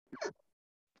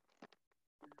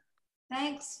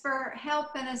Thanks for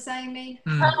helping us, Amy.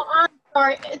 Oh, I'm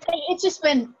sorry. It's just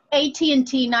been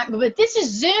AT&T nightmare, but this is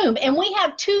Zoom, and we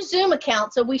have 2 Zoom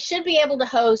accounts, so we should be able to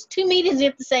host 2 meetings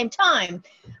at the same time.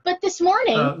 But this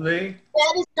morning, Lee?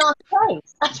 that is not the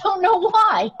case. I don't know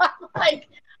why. I'm like,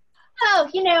 oh,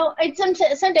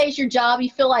 it's some days your job, you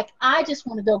feel like, I just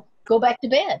want to go back to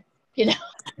bed,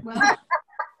 Well,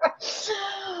 So,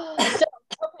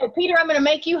 okay, Peter, I'm going to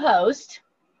make you host.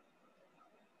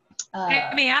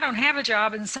 Amy, I don't have a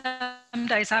job, and some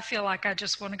days I feel like I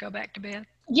just want to go back to bed.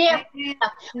 Yeah.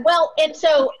 Well, and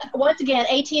so once again,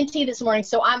 AT&T this morning.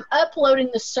 So I'm uploading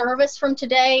the service from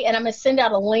today, and I'm going to send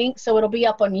out a link so it'll be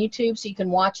up on YouTube so you can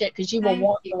watch it because you will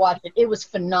want to watch it. It was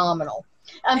phenomenal.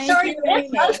 I'm sorry to miss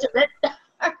most of it.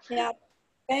 Yeah.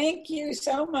 Thank you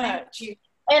so much.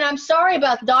 And I'm sorry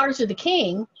about Daughters of the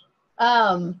King.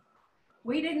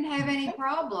 we didn't have any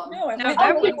problem. No,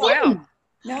 that went well.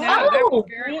 No, that was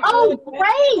very well. Oh,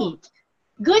 great.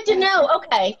 Good to know.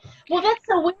 Okay. Well, that's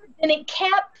so weird. And it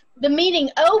kept the meeting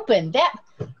open.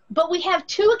 But we have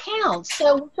 2 accounts,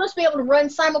 so we're supposed to be able to run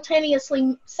simultaneous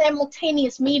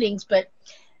meetings, but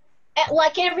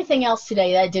like everything else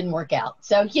today, that didn't work out.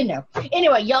 So,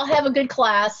 Anyway, y'all have a good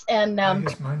class. And I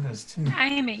guess mine does too.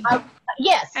 Amy.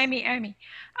 Yes. Amy.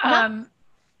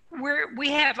 We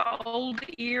have old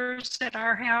ears at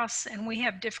our house, and we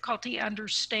have difficulty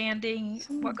understanding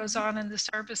what goes on in the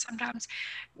service sometimes.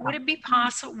 Would it be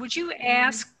possible, would you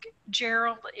ask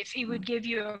Gerald if he would give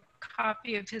you a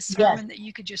copy of his sermon that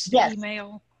you could just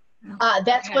email?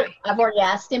 That's what I've already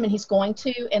asked him, and he's going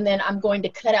to, and then I'm going to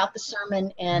cut out the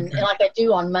sermon and like I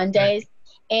do on Mondays.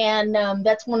 And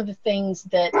that's one of the things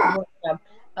that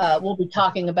we'll be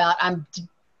talking about. I'm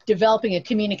developing a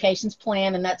communications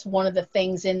plan, and that's one of the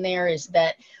things in there is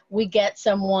that we get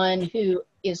someone who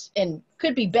is, and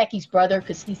could be Becky's brother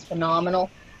because he's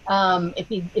phenomenal, if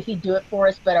he'd do it for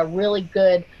us, but a really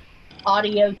good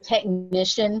audio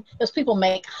technician. Those people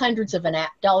make hundreds of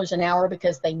dollars an hour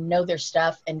because they know their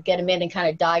stuff, and get them in and kind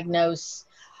of diagnose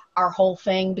our whole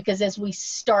thing, because as we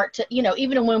start to,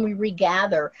 even when we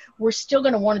regather, we're still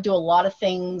going to want to do a lot of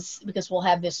things because we'll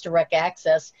have this direct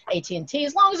access, AT&T,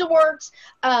 as long as it works,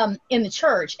 in the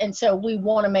church. And so we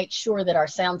want to make sure that our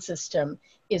sound system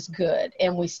is good,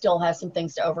 and we still have some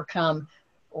things to overcome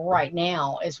right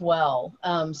now as well.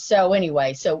 So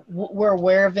anyway, we're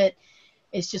aware of it.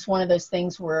 It's just one of those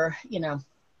things where,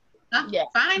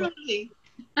 Finally.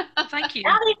 Thank you.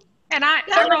 And I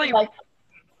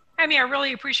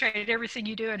really appreciate everything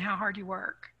you do and how hard you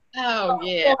work. Oh,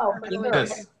 yeah.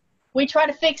 Yes. We try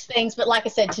to fix things, but like I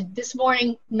said, this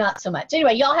morning, not so much.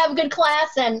 Anyway, y'all have a good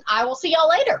class, and I will see y'all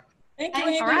later. Thank you,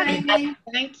 Amy.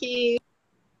 Thank you.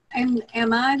 And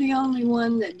am I the only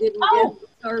one that didn't get the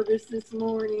service this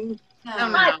morning?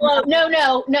 Hi, Flo.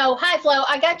 No. Hi, Flo.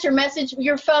 I got your message.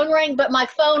 Your phone rang, but my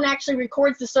phone actually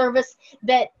records the service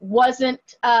that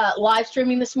wasn't live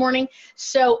streaming this morning.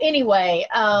 So anyway,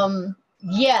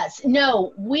 yes,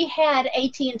 no, we had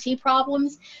AT&T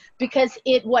problems because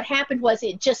what happened was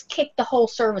it just kicked the whole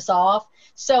service off.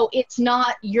 So it's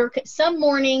not some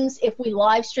mornings, if we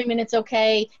live stream and it's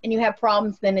okay and you have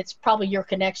problems, then it's probably your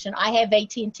connection. I have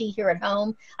AT&T here at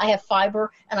home. I have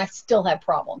fiber, and I still have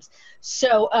problems.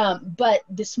 So, but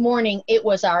this morning it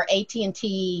was our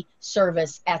AT&T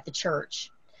service at the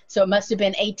church. So it must have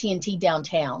been AT&T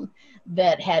downtown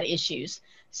that had issues.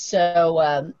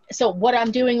 So what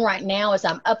I'm doing right now is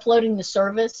I'm uploading the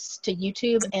service to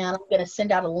YouTube, and I'm going to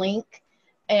send out a link,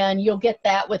 and you'll get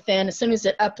that as soon as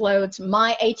it uploads.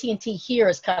 My AT&T here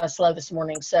is kind of slow this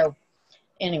morning. So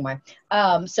anyway,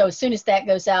 so as soon as that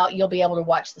goes out, you'll be able to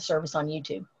watch the service on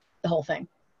YouTube, the whole thing.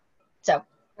 So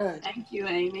thank you,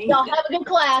 Amy. Y'all have a good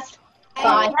class.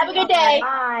 Bye. Have a good day.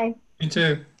 Bye. You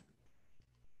too.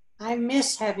 I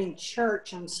miss having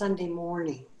church on Sunday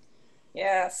morning.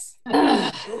 Yes.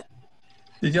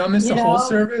 Did y'all miss the whole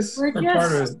service or we're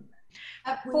part of just-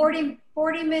 it?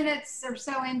 40 minutes or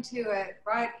so into it,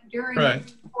 right during,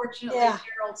 unfortunately,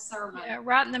 Gerald's sermon. Yeah,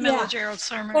 right in the middle of Gerald's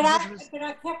sermon. But I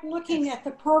kept looking at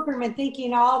the program and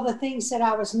thinking all the things that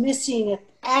I was missing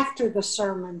after the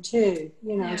sermon too,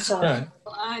 so. Right.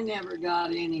 Well, I never got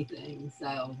anything,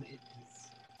 so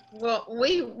Well,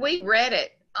 we read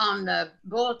it on the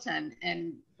bulletin,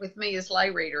 and with me as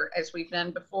lay reader, as we've done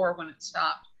before when it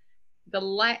stopped. Go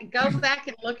back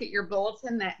and look at your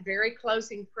bulletin. That very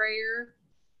closing prayer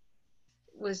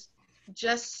was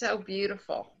just so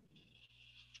beautiful.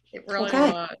 It really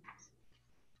was.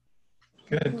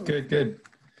 Good.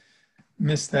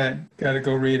 Missed that. Got to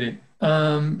go read it.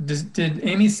 Did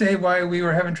Amy say why we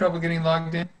were having trouble getting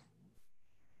logged in?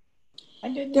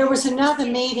 There was another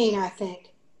meeting, I think.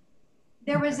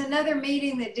 There was another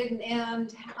meeting that didn't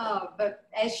end, but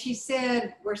as she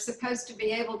said, we're supposed to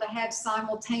be able to have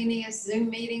simultaneous Zoom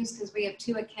meetings because we have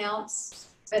 2 accounts,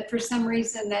 but for some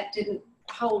reason that didn't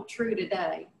hold true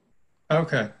today.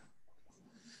 Okay.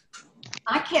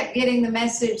 I kept getting the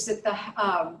message that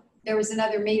there was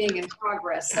another meeting in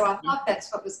progress, so I thought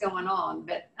that's what was going on,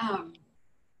 but I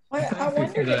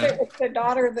wondered if it was the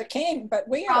daughter of the king, but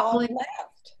we had all Probably.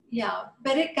 left. yeah,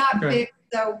 but it got Okay. fixed,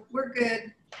 so we're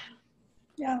good.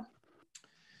 Yeah.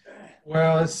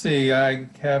 Well, let's see. I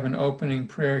have an opening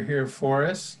prayer here for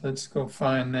us. Let's go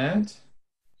find that.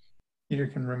 Peter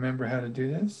can remember how to do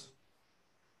this.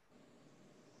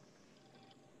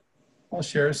 I'll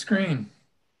share a screen.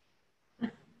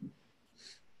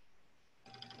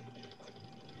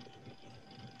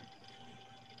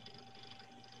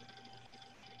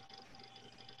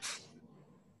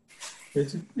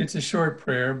 It's a short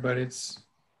prayer, but it's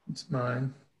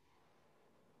mine.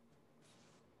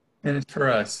 And it's for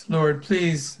us. Lord,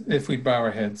 please, if we bow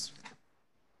our heads.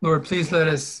 Lord, please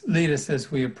lead us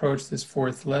as we approach this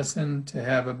 4th lesson to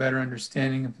have a better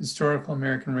understanding of historical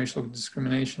American racial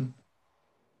discrimination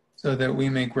so that we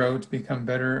may grow to become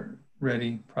better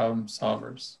ready problem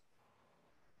solvers.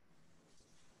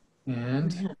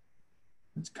 And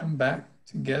let's come back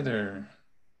together.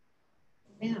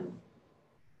 Amen.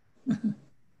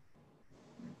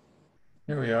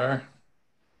 Here we are.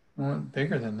 I want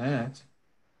bigger than that.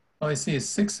 All I see is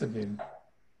 6 of you.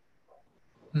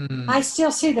 I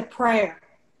still see the prayer.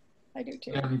 I do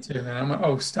too. Yeah, me too.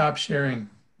 And stop sharing.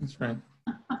 That's right.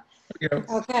 There we go.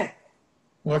 Okay.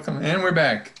 Welcome. And we're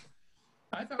back.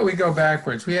 I thought we'd go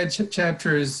backwards. We had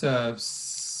chapters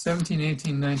 17,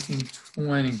 18, 19,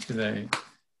 20 today.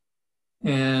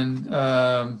 And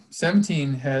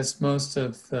 17 has most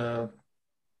of the,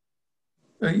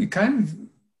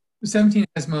 17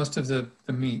 has most of the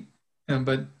meat,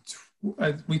 but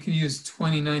we could use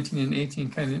 20, 19, and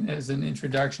 18 kind of as an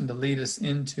introduction to lead us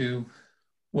into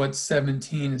what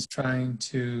 17 is trying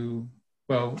to,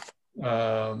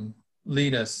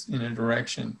 lead us in a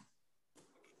direction.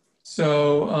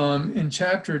 So in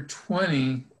chapter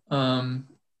 20,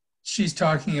 she's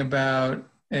talking about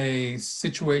a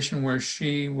situation where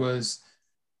she was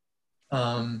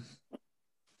acting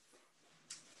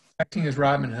as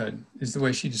Robin Hood, is the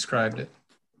way she described it.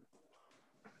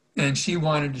 And she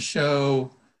wanted to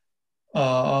show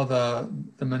all the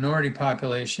minority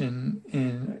population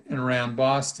in and around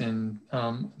Boston,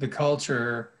 the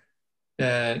culture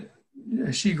that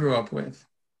she grew up with.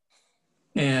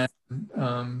 And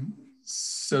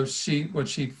so what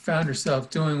she found herself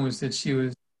doing was that she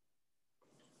was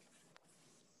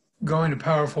going to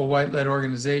powerful white-led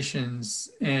organizations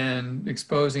and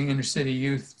exposing inner city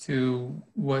youth to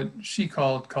what she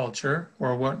called culture,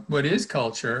 or what is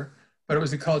culture, but it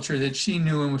was a culture that she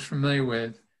knew and was familiar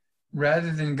with,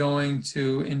 rather than going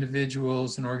to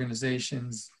individuals and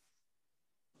organizations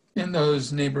in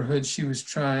those neighborhoods she was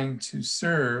trying to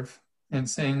serve and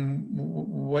saying,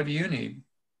 what do you need?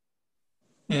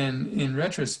 And in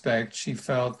retrospect, she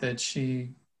felt that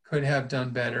she could have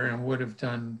done better and would have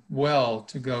done well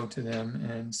to go to them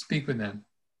and speak with them.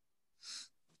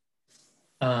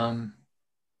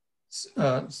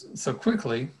 So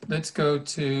quickly, let's go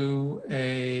to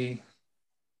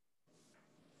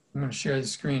I'm going to share the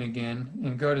screen again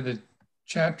and go to the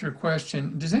chapter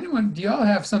question. Do y'all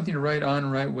have something to write on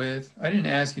and write with? I didn't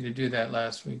ask you to do that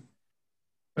last week,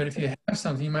 but if you have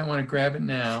something, you might want to grab it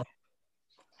now.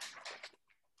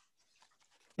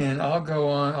 And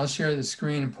I'll share the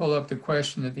screen and pull up the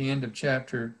question at the end of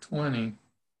chapter 20.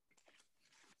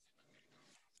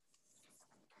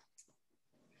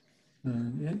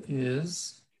 And it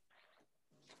is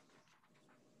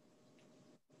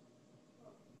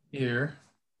here.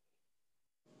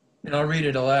 And I'll read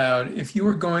it aloud. If you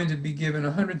were going to be given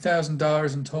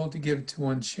 $100,000 and told to give to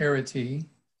one charity,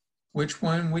 which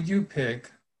one would you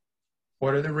pick?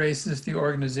 What are the races the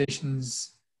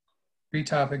organization's 3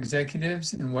 top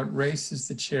executives, and what race is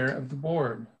the chair of the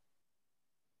board?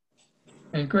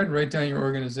 And go ahead and write down your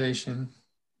organization.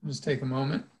 Just take a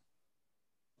moment.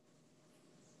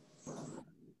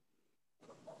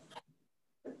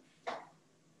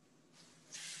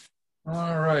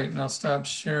 All right, and I'll stop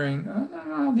sharing.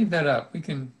 I'll leave that up. We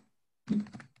can, if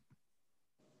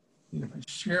I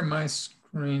share my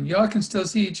screen, y'all can still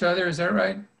see each other, is that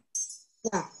right?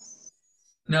 Yeah.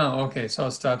 No, okay, so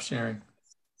I'll stop sharing.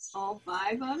 All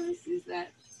 5 of us? Is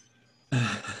that?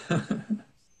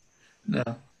 No.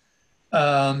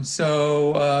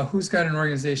 So who's got an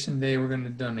organization they were going to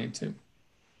donate to?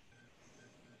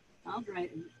 I'll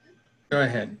write. Go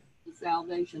ahead. The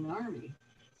Salvation Army.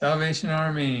 Salvation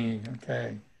Army,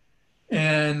 okay.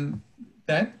 And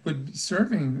that would be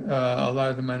serving a lot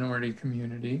of the minority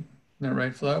community. Isn't that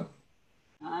right, Flo?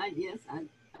 Yes, I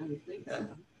would think so.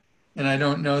 And I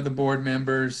don't know the board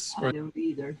members. I don't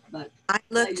either, but I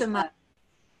looked them up.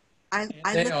 I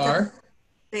They looked are. them.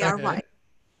 They are Okay. white.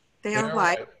 They are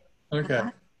white. Okay.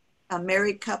 A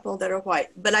married couple that are white,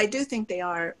 but I do think they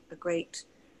are a great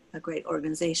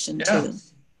organization Yeah. too.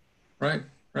 Right.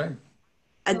 Right.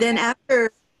 And then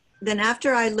after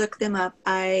I looked them up,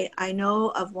 I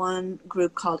know of one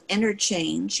group called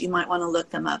Interchange. You might want to look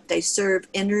them up. They serve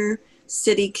inner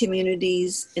city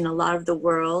communities in a lot of the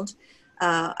world.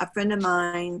 A friend of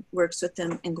mine works with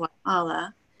them in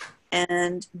Guatemala,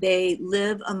 and they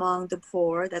live among the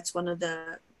poor. That's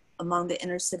among the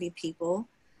inner city people.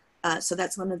 So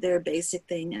that's one of their basic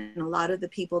thing. And a lot of the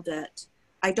people that,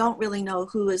 I don't really know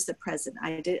who is the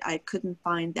president. I couldn't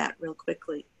find that real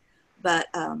quickly. But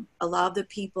a lot of the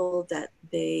people that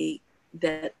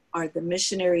are the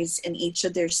missionaries in each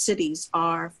of their cities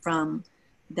are from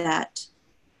that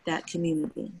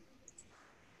community.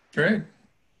 Great.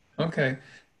 Okay.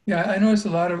 Yeah, I notice a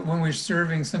lot of when we're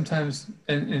serving sometimes,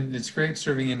 and it's great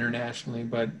serving internationally,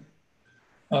 but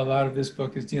a lot of this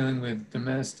book is dealing with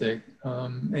domestic.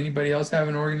 Anybody else have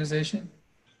an organization?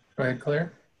 Go ahead,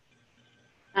 Claire.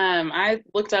 I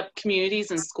looked up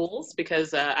communities and schools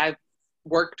because I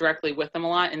work directly with them a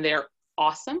lot, and they're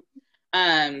awesome.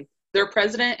 Their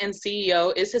president and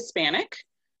CEO is Hispanic,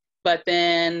 but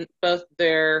then both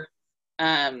their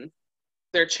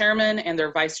chairman and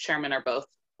their vice chairman are both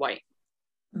white.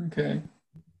 Okay.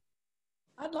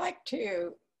 I'd like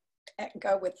to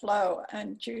go with Flo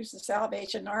and choose the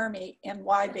Salvation Army, and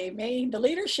why the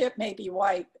leadership may be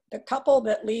white. The couple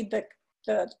that lead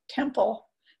the temple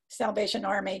Salvation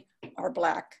Army are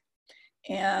Black,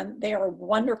 and they are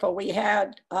wonderful. We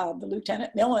had the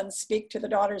Lieutenant Millen speak to the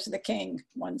Daughters of the King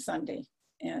one Sunday,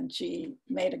 and she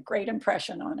made a great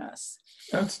impression on us.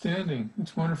 Outstanding.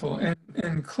 That's wonderful.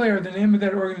 And Claire, the name of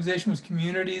that organization was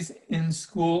Communities in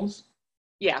Schools?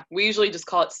 Yeah, we usually just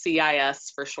call it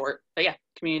CIS for short. But yeah,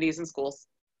 communities and schools.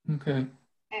 Okay.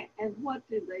 And what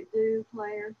do they do,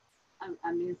 Claire?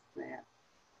 I missed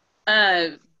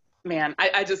that. Man,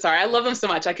 sorry, I love them so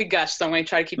much. I could gush, so I'm going to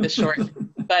try to keep this short.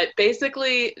 But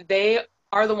basically, they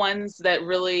are the ones that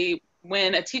really,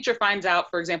 when a teacher finds out,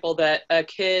 for example, that a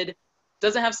kid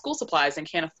doesn't have school supplies and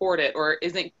can't afford it, or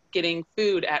isn't getting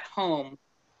food at home,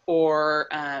 or,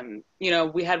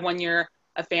 we had one year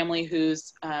a family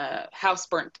whose house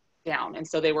burnt down, and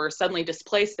so they were suddenly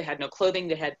displaced. They had no clothing,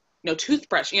 they had no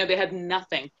toothbrush, they had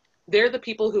nothing. They're the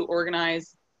people who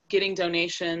organize getting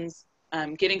donations,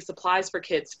 getting supplies for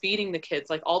kids, feeding the kids,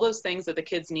 like all those things that the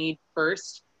kids need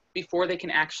first before they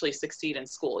can actually succeed in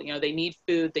school. They need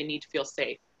food, they need to feel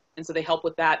safe. And so they help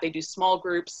with that. They do small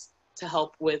groups to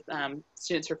help with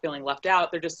students who are feeling left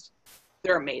out.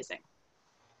 They're amazing.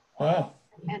 Wow.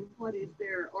 And what is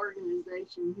their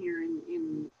organization here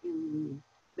in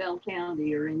Bell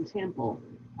County or in Temple?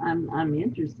 I'm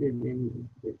interested in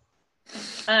this.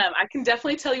 I can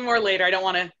definitely tell you more later. I don't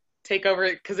want to take over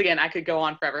because again, I could go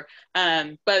on forever.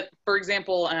 But for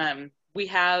example, we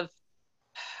have,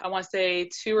 I want to say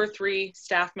 2 or 3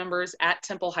 staff members at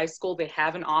Temple High School. They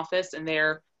have an office and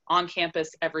they're on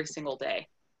campus every single day.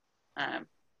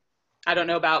 I don't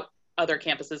know about other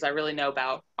campuses. I really know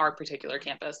about our particular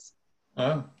campus.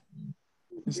 Oh,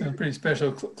 that sounds pretty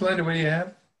special. Glenda, what do you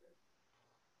have?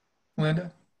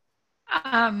 Glenda?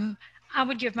 I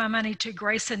would give my money to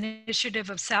Grace Initiative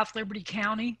of South Liberty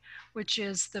County, which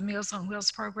is the Meals on Wheels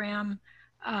program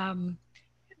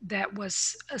that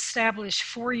was established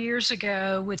 4 years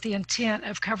ago with the intent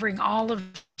of covering all of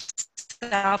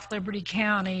South Liberty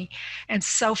County. And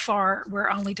so far,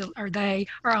 they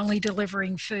are only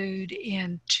delivering food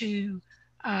in two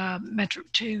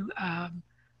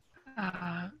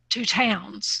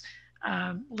towns,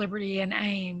 Liberty and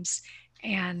Ames.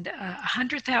 And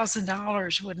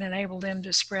 $100,000 would enable them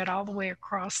to spread all the way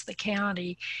across the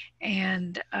county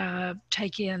and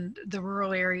take in the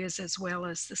rural areas as well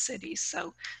as the cities.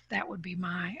 So that would be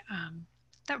my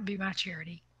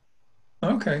charity.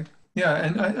 Okay, yeah,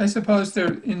 and I suppose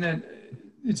they're in that.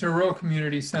 It's a rural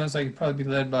community. Sounds like it'd probably be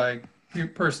led by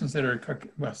persons that are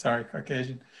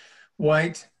Caucasian,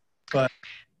 white, but.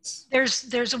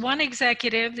 There's one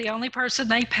executive. The only person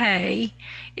they pay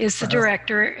is the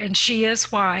director, and she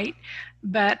is white.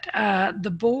 But the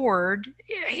board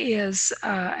has,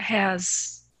 I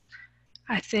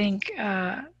think,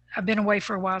 I've been away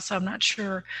for a while, so I'm not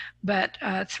sure, but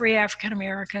 3 African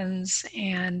Americans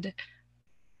and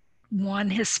 1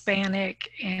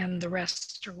 Hispanic, and the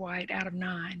rest are white out of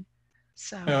 9.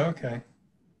 So. Oh, okay.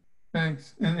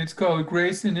 Thanks. And it's called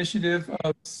Grace Initiative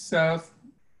of South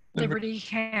Liberty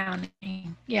County.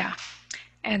 Yeah.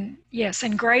 And yes,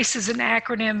 and GRACE is an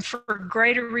acronym for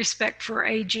Greater Respect for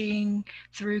Aging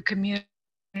Through Community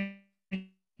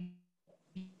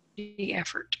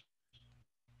Effort.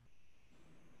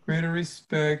 Greater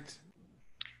respect.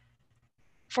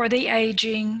 For the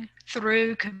aging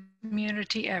through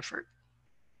community effort.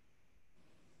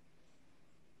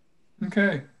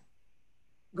 Okay.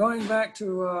 Going back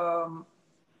to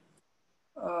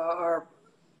our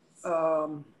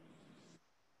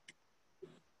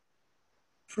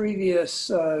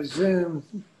previous Zoom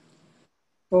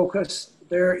focus,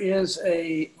 there is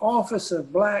a Office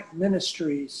of Black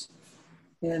Ministries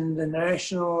in the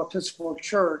National Episcopal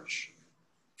Church,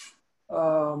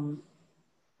 and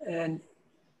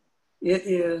it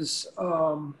is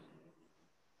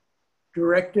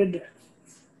directed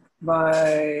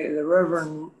by the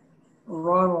Reverend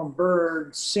Ronald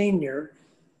Byrd Sr.,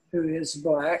 who is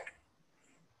Black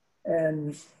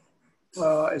and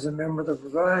is a member of the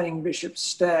presiding bishop's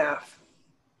staff.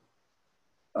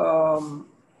 Their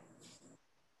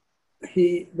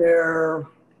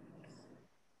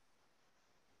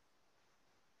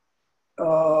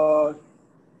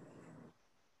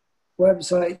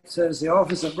website says the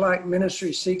Office of Black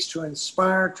Ministry seeks to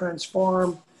inspire,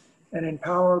 transform, and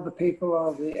empower the people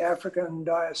of the African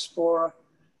diaspora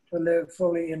to live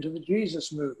fully into the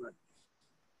Jesus movement.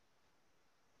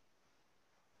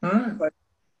 All right. But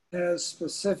it has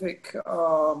specific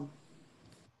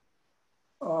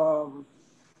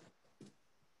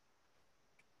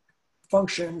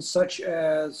functions such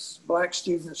as Black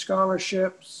student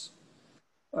scholarships,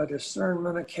 a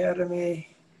discernment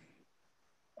academy,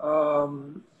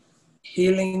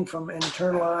 healing from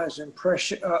internalized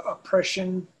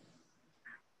oppression,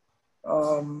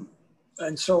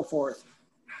 and so forth.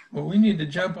 Well, we need to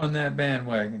jump on that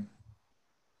bandwagon.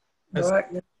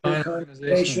 Black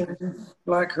Congregation,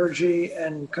 Black Clergy,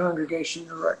 and Congregation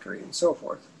Directory, and so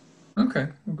forth. Okay,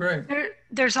 well, great.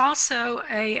 There's also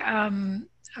a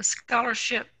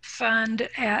scholarship fund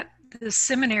at the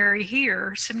seminary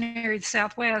here, Seminary of the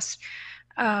Southwest,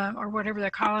 or whatever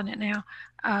they're calling it now.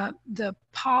 The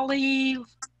Polly,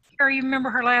 or you remember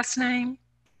her last name?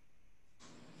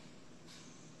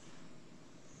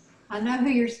 I know who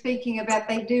you're speaking about.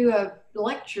 They do a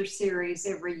lecture series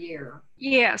every year.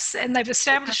 Yes, and they've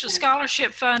established a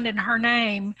scholarship fund in her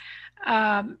name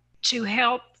to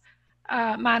help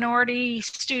minority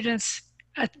students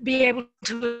be able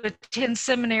to attend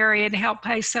seminary and help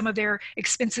pay some of their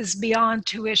expenses beyond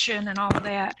tuition and all of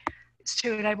that,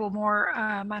 to enable more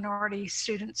minority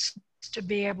students to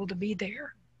be able to be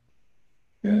there.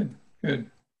 Good, good.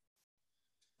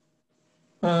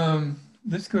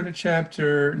 Let's go to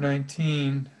chapter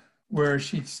 19, where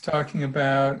she's talking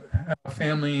about how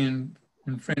family and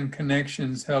friend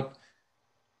connections help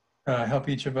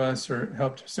each of us,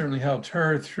 or certainly helped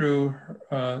her through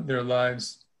their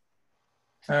lives.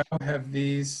 How have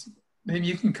these, maybe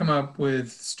you can come up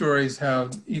with stories how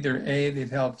either A, they've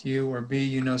helped you, or B,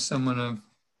 you know someone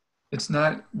that's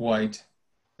not white,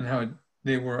 and how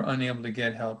they were unable to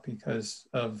get help because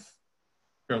of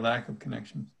their lack of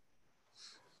connections.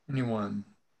 Anyone?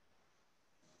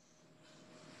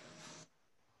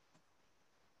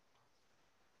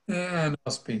 And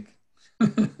I'll speak.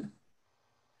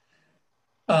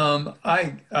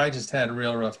 I just had a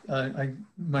real rough,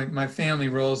 my family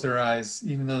rolls their eyes,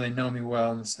 even though they know me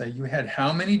well, and say, you had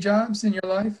how many jobs in your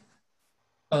life?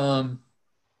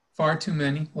 Far too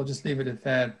many. We'll just leave it at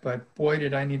that. But boy,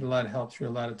 did I need a lot of help through a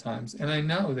lot of times. And I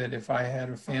know that if I had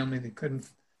a family that couldn't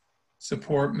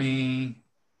support me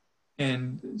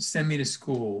and send me to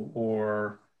school,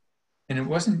 and it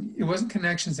wasn't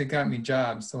connections that got me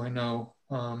jobs, so I know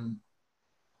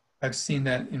I've seen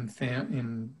that in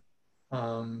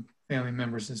family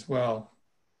members as well.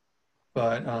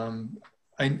 But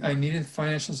I needed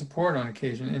financial support on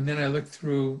occasion. And then I looked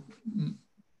through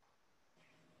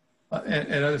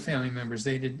at other family members.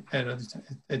 They did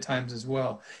at times as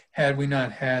well. Had we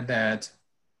not had that,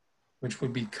 which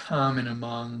would be common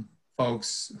among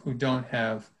folks who don't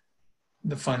have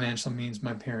the financial means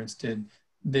my parents did,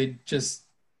 they just,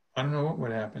 I don't know what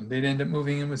would happen. They'd end up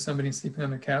moving in with somebody and sleeping on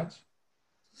their couch.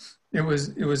 It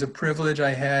was a privilege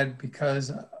I had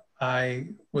because I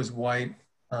was white,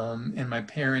 and my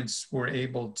parents were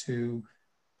able to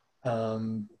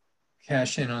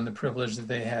cash in on the privilege that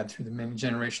they had through the many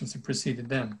generations that preceded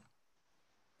them.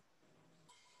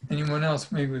 Anyone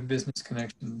else, maybe with business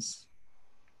connections?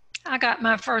 I got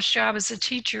my first job as a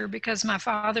teacher because my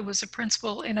father was a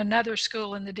principal in another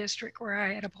school in the district where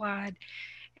I had applied.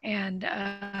 And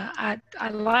I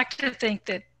like to think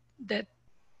that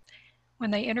when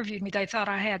they interviewed me, they thought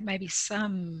I had maybe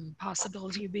some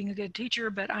possibility of being a good teacher,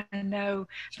 but I know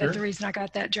Sure. that the reason I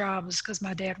got that job was because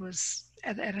my dad was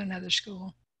at another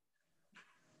school.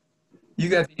 You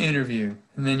got the interview,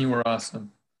 and then you were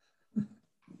awesome.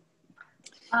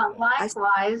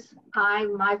 Likewise,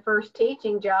 my first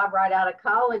teaching job right out of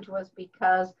college was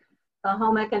because the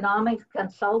home economics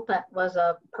consultant was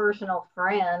a personal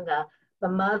friend, the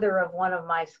mother of one of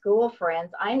my school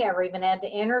friends. I never even had to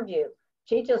interview.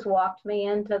 She just walked me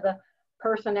into the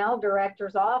personnel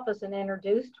director's office and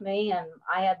introduced me, and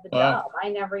I had the Wow. job. I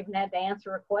never even had to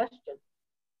answer a question.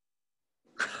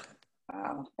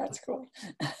 Wow, that's cool.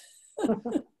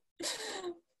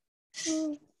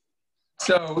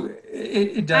 So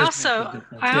it does.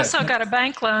 I also got a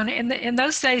bank loan. In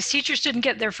those days, teachers didn't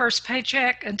get their first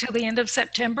paycheck until the end of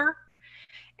September.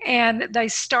 And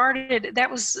that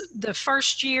was the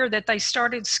first year that they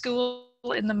started school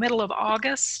in the middle of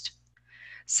August.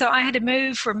 So I had to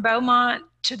move from Beaumont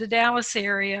to the Dallas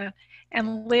area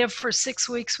and live for 6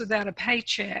 weeks without a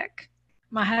paycheck,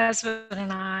 my husband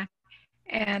and I.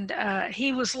 And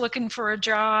he was looking for a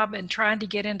job and trying to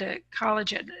get into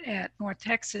college at North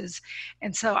Texas.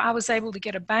 And so I was able to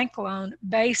get a bank loan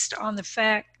based on the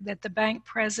fact that the bank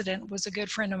president was a good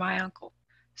friend of my uncle.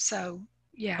 So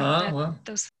yeah, Well.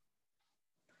 those.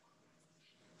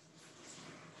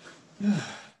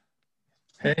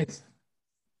 Hey,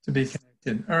 to be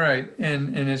connected. All right,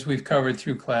 and as we've covered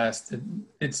through class, that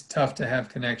it's tough to have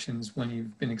connections when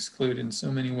you've been excluded in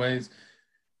so many ways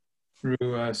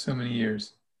through so many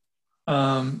years.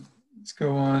 Let's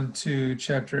go on to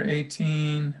chapter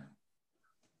 18.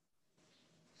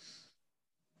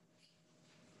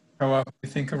 How often we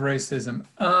think of racism.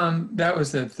 That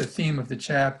was the theme of the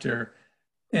chapter.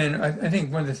 And I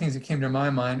think one of the things that came to my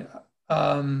mind,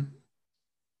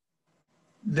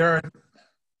 there are,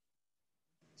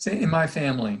 say in my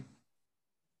family,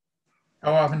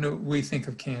 how often do we think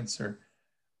of cancer?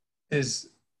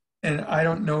 And I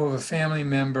don't know of a family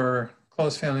member,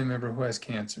 close family member who has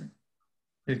cancer.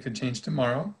 It could change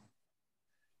tomorrow.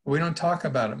 We don't talk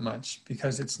about it much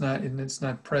because it's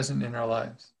not present in our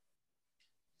lives.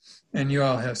 And you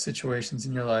all have situations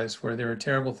in your lives where there are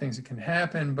terrible things that can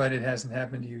happen, but it hasn't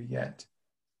happened to you yet.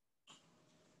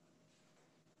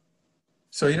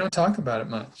 So you don't talk about it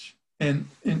much. And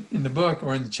in the book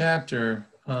or in the chapter,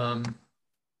 the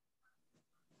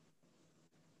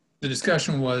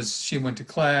discussion was she went to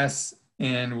class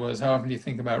and was, how often do you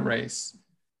think about race?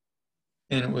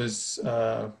 And it was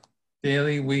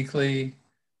daily, weekly,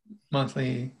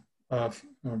 monthly, or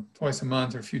twice a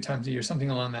month or a few times a year,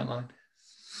 something along that line.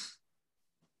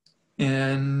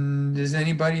 And is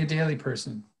anybody a daily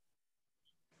person?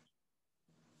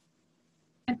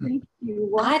 I think you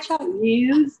watch the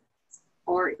news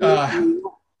or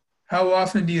how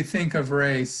often do you think of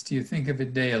race? Do you think of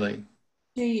it daily?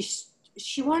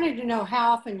 She wanted to know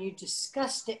how often you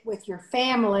discussed it with your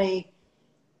family.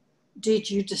 Did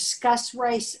you discuss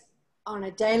race on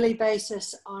a daily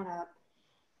basis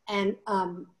and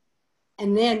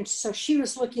then, so she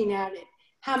was looking at it,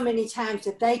 how many times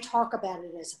did they talk about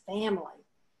it as a family?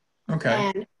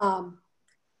 Okay.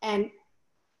 And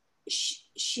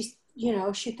she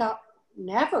she thought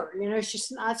never, it's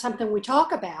just not something we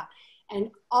talk about.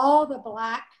 And all the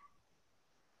Black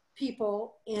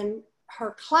people in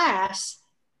her class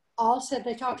all said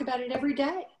they talked about it every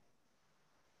day.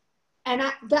 And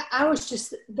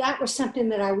that was something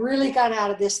that I really got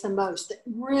out of this the most, that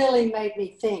really made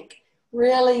me think,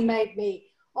 really made me,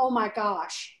 oh my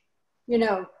gosh, we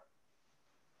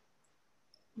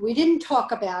didn't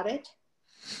talk about it.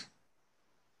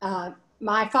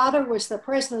 My father was the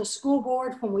president of the school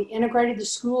board when we integrated the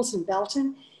schools in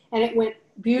Belton, and it went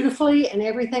beautifully and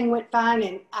everything went fine.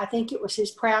 And I think it was his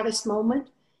proudest moment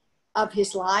of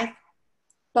his life.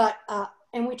 But,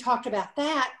 and we talked about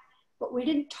that, but we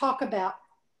didn't talk about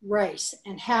race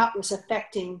and how it was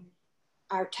affecting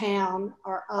our town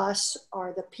or us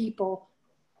or the people,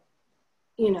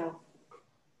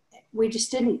 we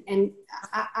just didn't. And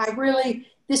I really,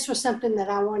 this was something that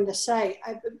I wanted to say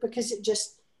because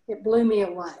it blew me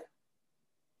away.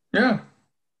 Yeah.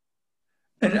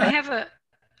 And I have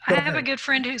a good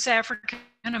friend who's African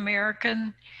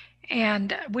American,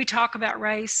 and we talk about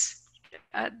race.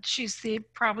 She's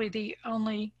probably the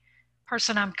only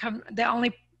person the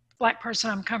only Black person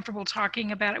I'm comfortable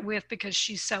talking about it with because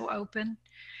she's so open.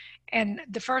 And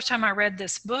the first time I read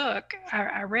this book,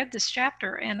 I read this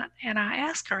chapter and I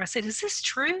asked her, I said, is this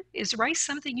true? Is race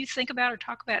something you think about or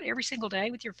talk about every single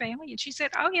day with your family? And she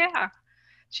said, oh yeah.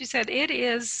 She said, it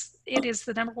is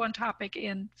the number one topic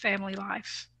in family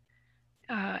life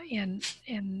in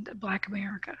Black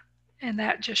America. And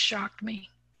that just shocked me.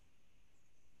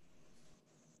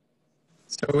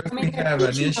 So if I mean, we they're have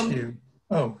an teaching them- issue,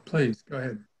 oh, please, go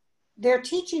ahead. They're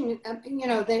teaching, you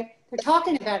know, they're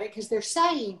talking about it because they're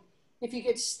saying, if you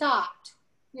get stopped,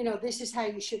 you know, this is how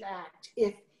you should act.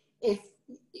 If you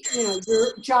know,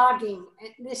 you're jogging,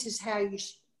 this is how you,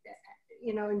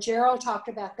 you know, and Gerald talked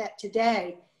about that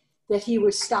today, that he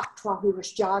was stopped while he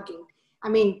was jogging. I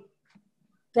mean,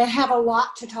 they have a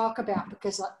lot to talk about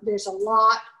because there's a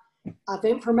lot of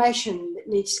information that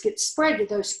needs to get spread to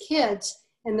those kids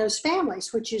and those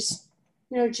families, which is,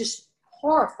 you know, just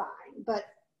horrifying, but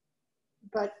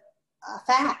a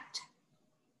fact.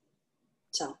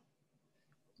 So,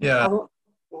 Yeah,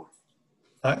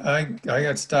 I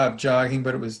got stopped jogging,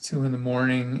 but it was 2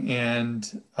 a.m.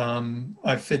 and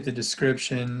I fit the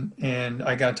description and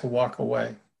I got to walk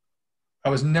away. I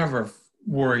was never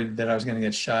worried that I was going to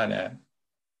get shot at.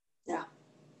 Yeah.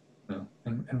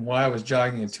 And why I was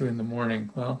jogging at 2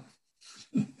 a.m, well,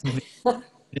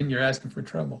 then you're asking for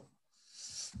trouble.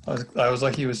 I was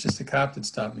lucky it was just a cop that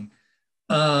stopped me.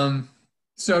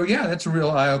 So yeah, that's a real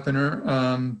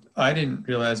eye-opener. I didn't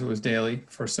realize it was daily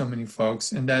for so many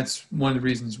folks, and that's one of the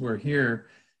reasons we're here,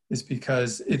 is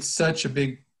because it's such a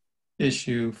big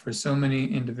issue for so many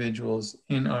individuals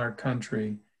in our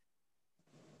country,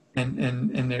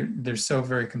 and they're so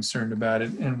very concerned about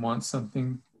it and want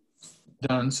something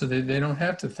done so that they don't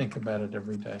have to think about it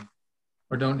every day,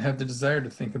 or don't have the desire to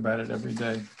think about it every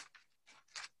day.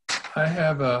 I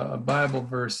have a Bible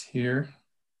verse here.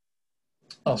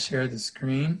 I'll share the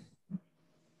screen.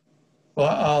 Well,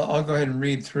 I'll go ahead and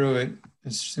read through it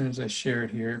as soon as I share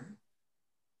it here.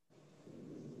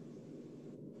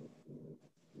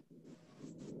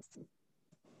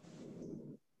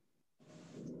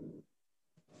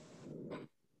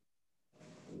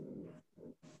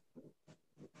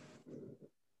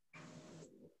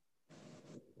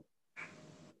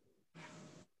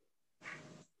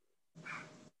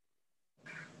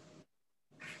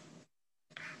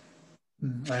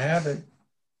 I have it.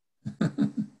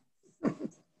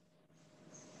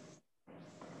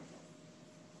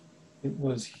 It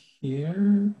was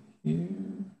here.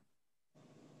 You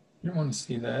don't want to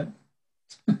see that.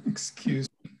 Excuse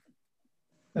me.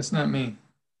 That's not me.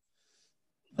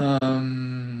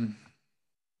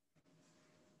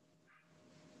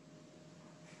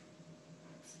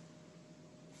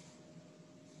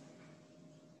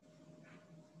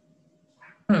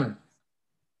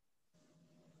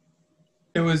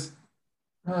 It was,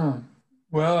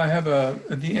 well, I have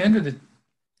at the end of the,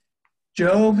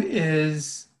 Job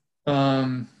is, he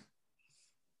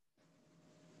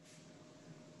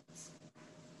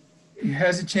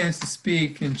has a chance to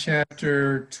speak in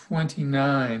chapter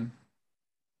 29.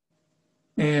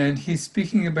 And he's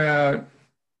speaking about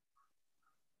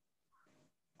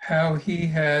how he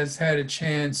has had a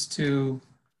chance to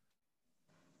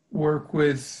work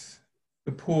with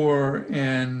the poor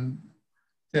and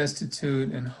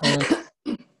destitute and homeless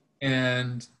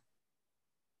and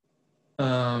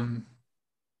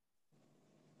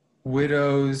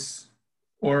widows,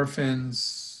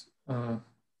 orphans,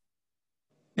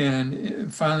 and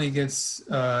it finally gets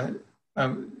the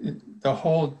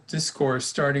whole discourse,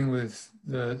 starting with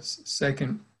the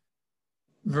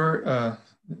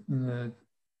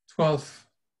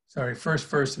first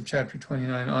verse of chapter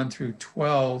 29 on through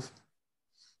 12,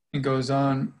 and goes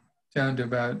on down to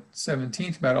about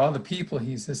 17th, about all the people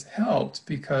he's just helped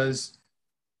because,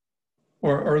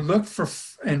 or look for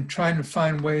and trying to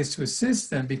find ways to assist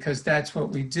them, because that's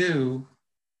what we do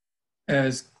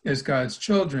as God's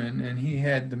children. And he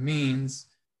had the means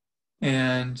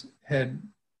and had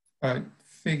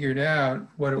figured out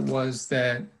what it was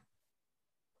that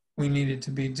we needed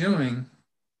to be doing.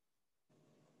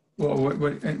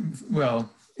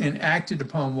 And acted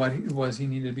upon what it was he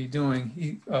needed to be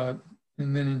doing. And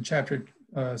then in chapter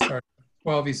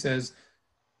 12, he says,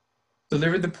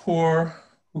 delivered the poor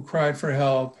who cried for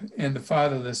help and the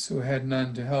fatherless who had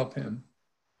none to help him.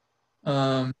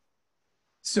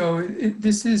 So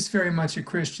this is very much a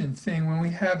Christian thing. When we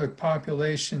have a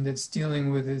population that's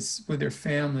dealing with their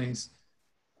families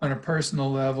on a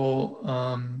personal level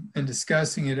and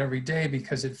discussing it every day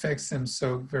because it affects them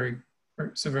so very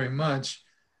much,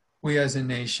 we as a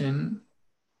nation,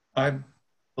 I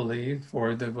believe,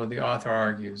 or the author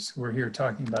argues, we're here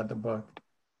talking about the book,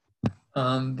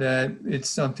 that it's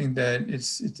something that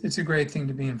it's a great thing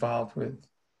to be involved with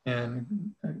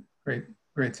and a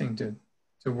great thing to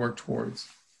work towards.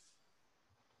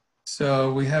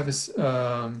 So we have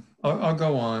I'll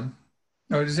go on.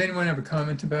 Oh, does anyone have a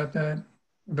comment about that?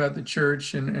 About the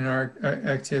church and our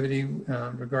activity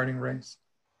regarding race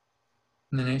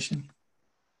in the nation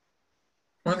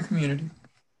or the community?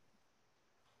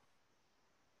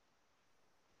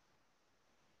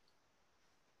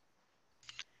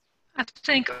 I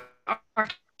think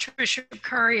Archbishop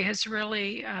Curry has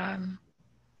really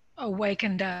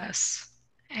awakened us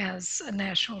as a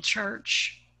national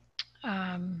church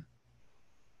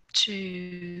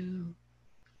to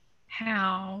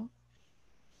how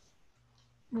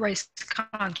race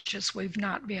conscious we've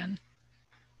not been.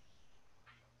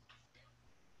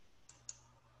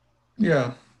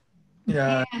 Yeah.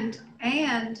 Yeah.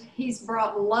 And he's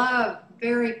brought love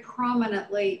very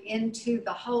prominently into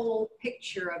the whole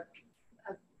picture of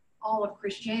all of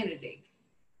Christianity.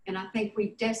 And I think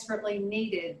we desperately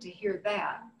needed to hear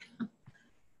that.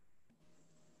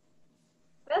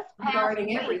 This past Regarding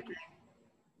week, everything.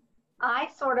 I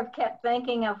sort of kept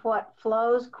thinking of what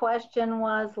Flo's question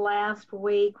was last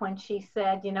week when she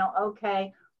said, you know,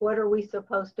 okay, what are we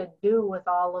supposed to do with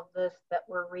all of this that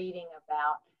we're reading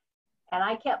about? And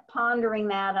I kept pondering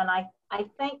that, and I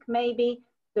think maybe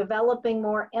developing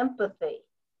more empathy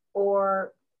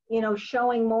or, you know,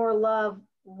 showing more love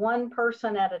one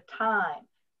person at a time,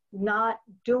 not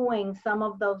doing some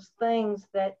of those things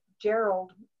that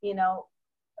Gerald, you know,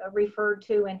 referred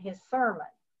to in his sermon.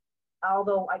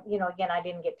 Although, you know, again, I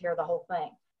didn't get to hear the whole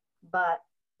thing, but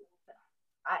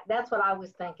that's what I was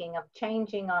thinking of,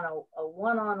 changing on a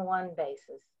one-on-one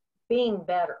basis, being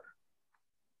better.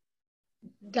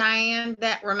 Diane,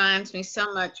 that reminds me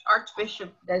so much,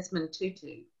 Archbishop Desmond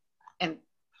Tutu, and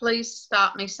please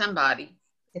stop me somebody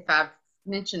if I've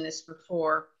mentioned this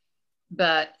before,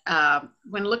 but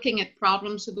when looking at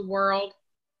problems of the world,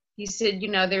 he said, you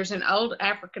know, there's an old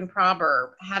African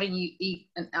proverb, how do you eat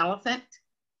an elephant?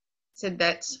 Said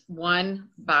that's one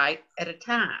bite at a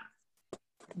time.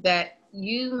 That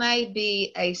you may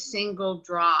be a single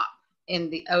drop in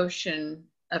the ocean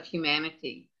of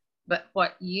humanity, but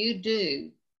what you do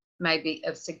may be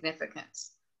of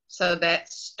significance. So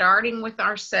that starting with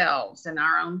ourselves and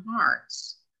our own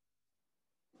hearts,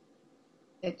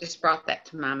 it just brought that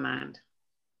to my mind.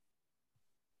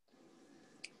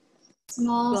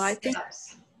 Small Well,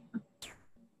 steps.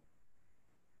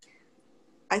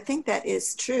 I think that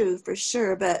is true for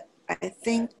sure, but I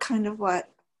think kind of what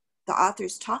the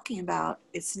author's talking about,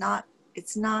 it's not,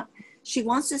 she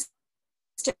wants us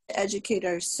to educate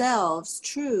ourselves,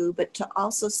 true, but to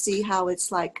also see how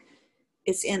it's like,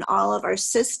 it's in all of our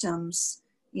systems,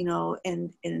 you know,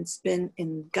 and it's been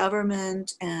in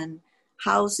government and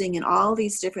housing and all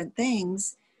these different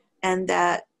things, and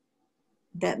that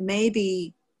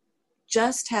maybe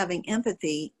just having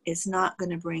empathy is not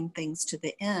going to bring things to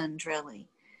the end, really.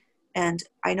 And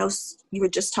I know you were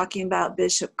just talking about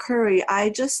Bishop Curry. I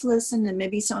just listened, and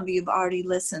maybe some of you have already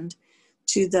listened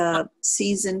to the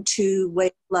season 2 Way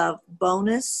of Love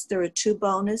bonus. There are 2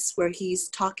 bonus where he's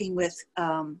talking with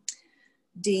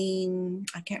Dean,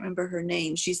 I can't remember her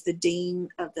name. She's the dean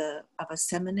of a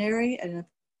seminary. I don't know.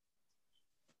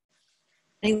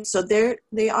 And so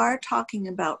they are talking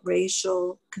about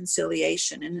racial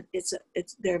conciliation, and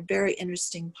they're very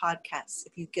interesting podcasts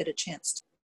if you get a chance to.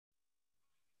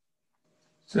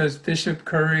 So is Bishop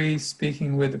Curry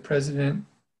speaking with the president?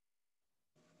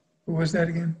 Who was that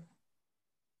again?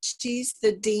 She's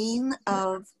the dean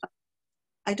of,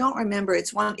 I don't remember.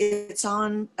 It's on,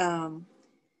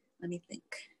 let me think.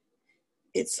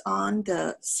 It's on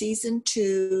the season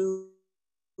 2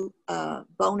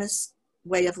 bonus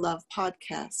Way of Love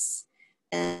podcasts.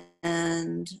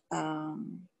 And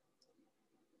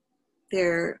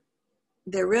they're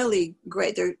really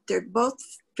great. They're both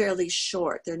fairly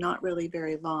short. They're not really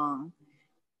very long.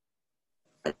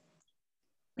 But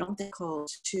I don't think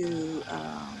to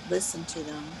listen to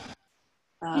them.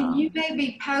 Can you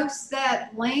maybe post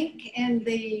that link in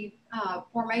the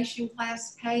formation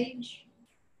class page,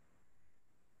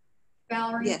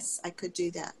 Valerie? Yes, I could do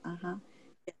that.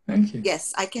 Thank you.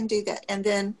 Yes, I can do that. And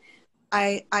then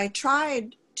I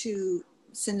tried to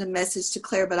send a message to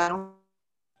Claire, but I don't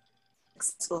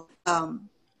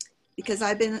because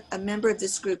I've been a member of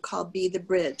this group called Be the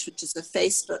Bridge, which is a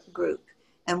Facebook group.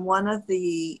 And one of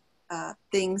the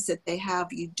things that they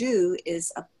have you do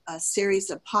is a series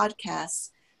of podcasts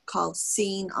called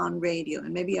Seen on Radio.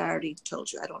 And maybe I already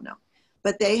told you, I don't know.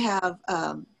 But they have,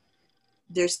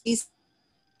 there's these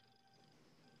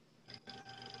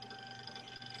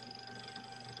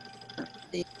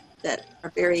that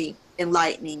are very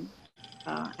enlightening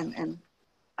and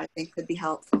I think could be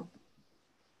helpful.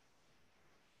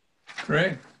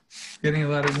 Great. Getting a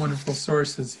lot of wonderful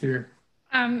sources here.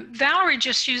 Valerie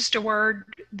just used a word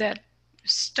that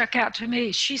stuck out to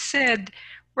me. She said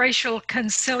racial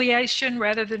conciliation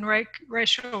rather than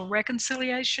racial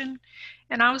reconciliation.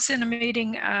 And I was in a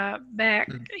meeting back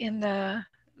in the,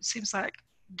 it seems like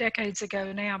decades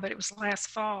ago now, but it was last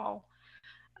fall,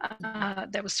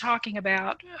 that was talking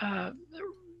about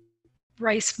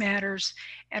race matters.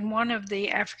 And one of the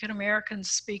African American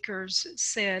speakers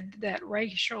said that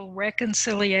racial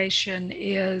reconciliation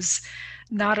is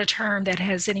not a term that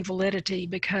has any validity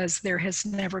because there has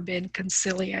never been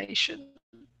conciliation.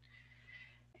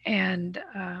 And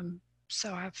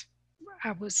so I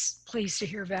was pleased to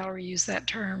hear Valerie use that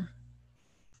term.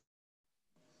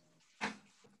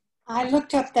 I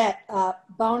looked up that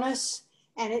bonus,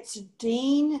 and it's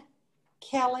Dean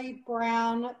Kelly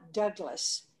Brown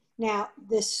Douglas. Now,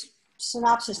 this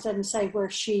synopsis doesn't say where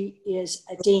she is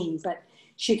a dean, but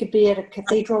she could be at a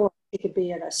cathedral or she could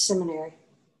be at a seminary.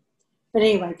 But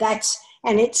anyway,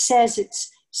 and it says it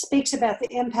speaks about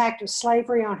the impact of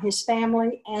slavery on his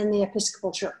family and the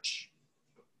Episcopal Church.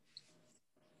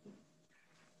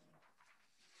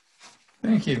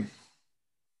 Thank you.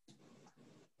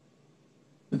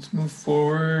 Let's move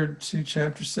forward to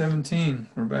chapter 17,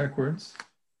 or backwards.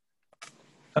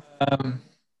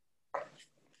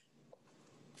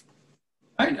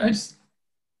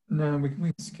 No, we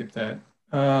can skip that.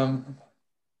 I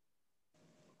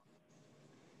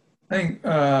think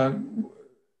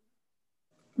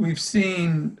we've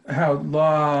seen how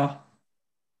law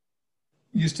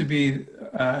used to be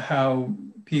how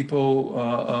people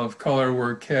of color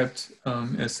were kept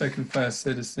as second-class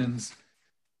citizens.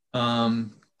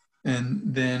 And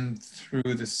then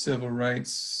through the civil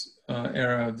rights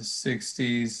era of the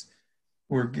 60s,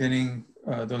 we're getting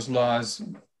those laws.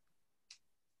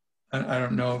 I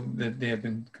don't know that they have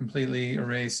been completely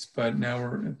erased, but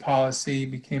now policy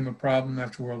became a problem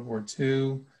after World War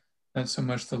II, not so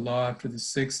much the law after the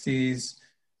 60s.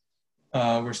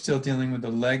 We're still dealing with the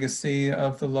legacy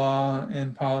of the law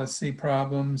and policy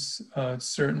problems,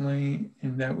 certainly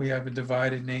in that we have a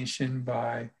divided nation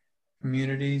by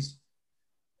communities,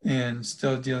 and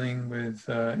still dealing with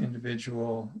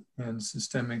individual and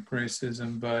systemic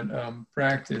racism. But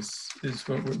practice is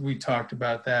what we talked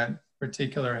about, that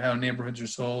particular, how neighborhoods are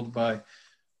sold by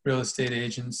real estate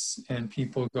agents, and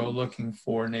people go looking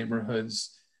for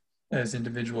neighborhoods as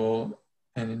individuals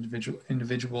and individual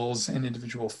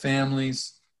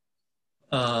families,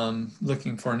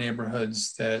 looking for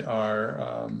neighborhoods that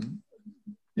are,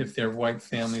 if they're white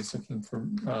families, looking for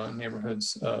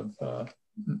neighborhoods of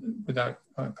without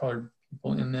colored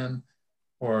people in them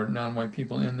or non-white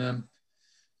people in them.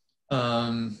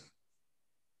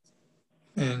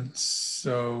 And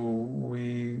so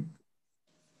we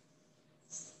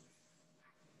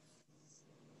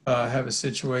have a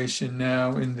situation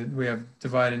now in that we have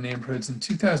divided neighborhoods. In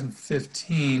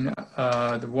 2015,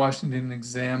 the Washington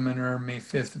Examiner, May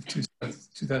 5th of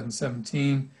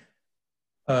 2017,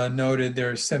 noted there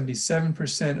are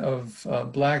 77% of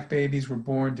Black babies were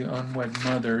born to unwed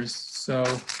mothers. So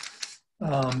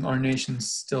our nation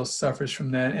still suffers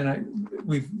from that. And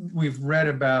we've read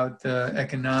about the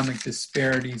economic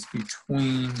disparities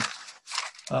between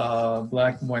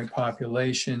Black and white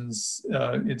populations.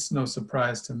 It's no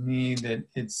surprise to me that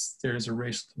there's a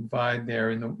racial divide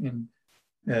there. In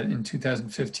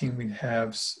 2015, we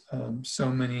have so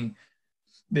many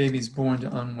babies born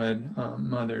to unwed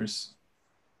mothers.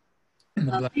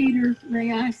 Peter,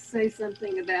 may I say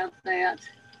something about that?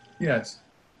 Yes.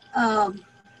 The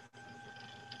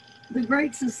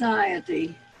Great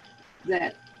Society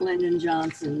that Lyndon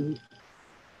Johnson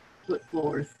put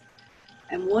forth,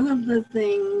 and one of the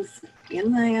things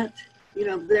in that,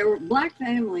 there were Black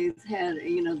families had,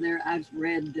 I've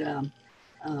read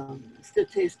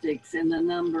statistics, and the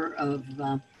number of,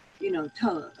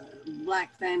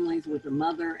 Black families with a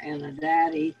mother and a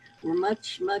daddy were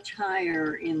much, much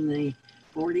higher in the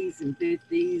 40s and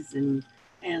 50s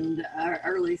and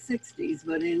early 60s.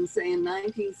 But in, say, in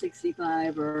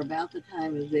 1965, or about the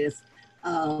time of this,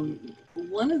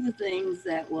 one of the things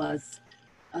that was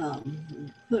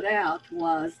put out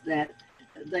was that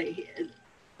they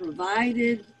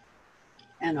provided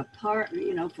an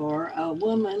apartment, for a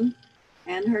woman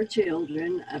and her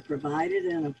children, provided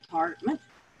an apartment,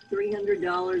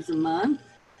 $300 a month.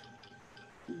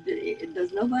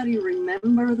 Does nobody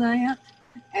remember that?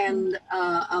 And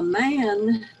a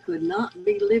man could not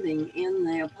be living in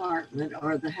the apartment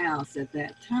or the house at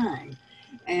that time.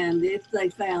 And if they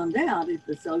found out, if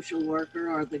the social worker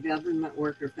or the government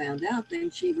worker found out,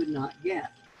 then she would not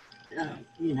get,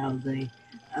 the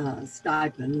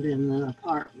stipend in the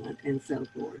apartment and so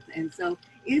forth. And so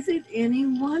is it any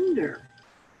wonder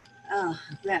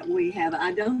that we have,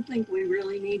 I don't think we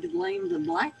really need to blame the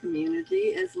Black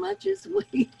community as much as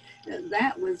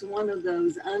that was one of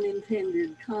those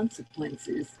unintended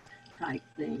consequences type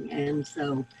thing. And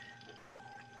so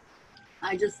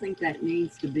I just think that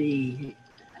needs to be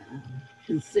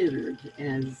considered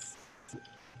as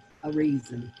a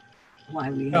reason why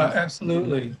we have.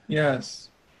 Absolutely, yes.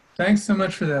 Thanks so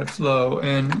much for that, Flo.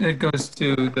 And it goes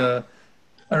to the,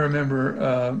 I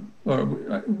remember,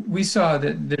 we saw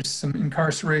that there's some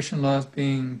incarceration laws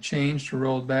being changed or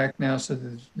rolled back now, so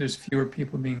that there's fewer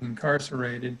people being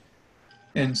incarcerated,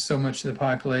 and so much of the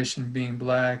population being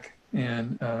Black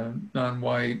and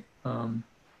non-white.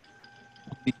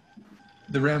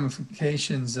 The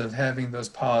ramifications of having those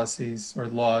policies or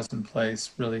laws in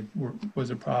place really was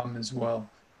a problem as well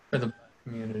for the Black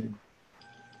community.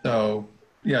 So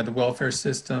yeah, the welfare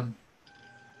system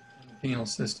and the penal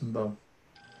system both.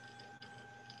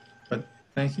 But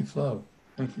thank you, Flo.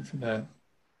 Thank you for that.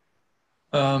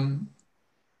 I'm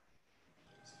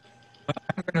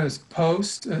going to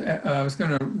post, I was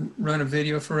going to run a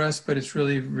video for us, but it's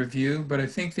really review, but I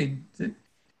think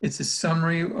it's a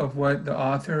summary of what the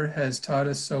author has taught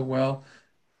us so well,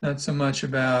 not so much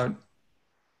about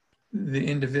the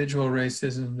individual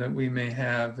racism that we may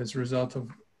have as a result of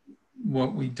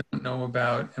what we don't know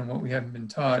about and what we haven't been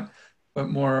taught, but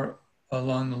more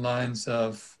along the lines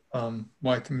of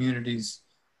why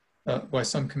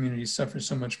some communities suffer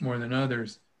so much more than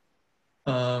others.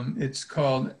 It's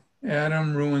called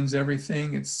Adam Ruins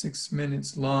Everything. It's 6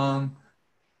 minutes long.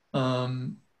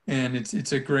 And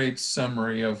it's a great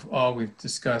summary of all we've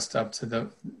discussed up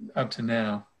to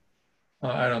now.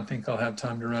 I don't think I'll have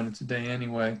time to run it today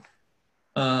anyway.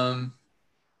 There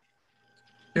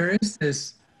is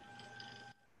this,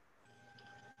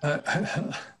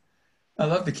 I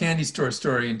love the candy store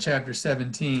story in chapter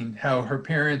 17, how her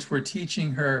parents were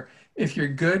teaching her, if you're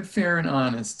good, fair, and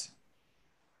honest,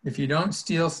 if you don't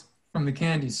steal from the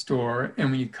candy store, and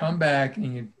when you come back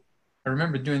and I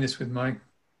remember doing this with my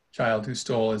child who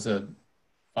stole as a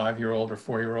 5-year-old or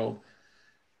 4-year-old.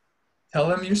 Tell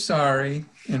them you're sorry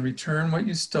and return what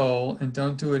you stole and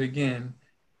don't do it again.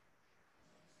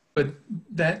 But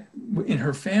that, in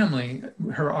her family,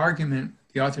 her argument,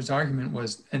 the author's argument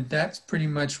was, and that's pretty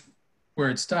much where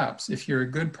it stops. If you're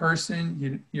a good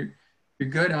person, you're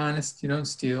good, honest, you don't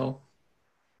steal,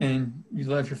 and you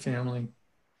love your family,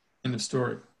 end of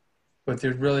story. But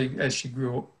there's really, as she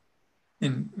grew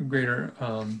in greater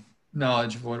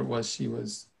knowledge of what it was she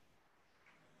was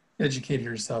educated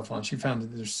herself on, she found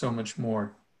that there's so much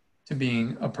more to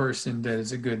being a person that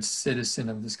is a good citizen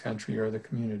of this country or the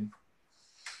community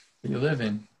that you live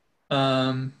in.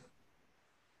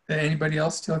 Anybody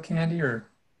else steal candy or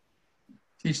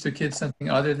teach their kids something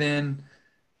other than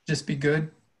just be good?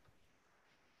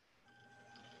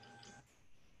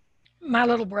 My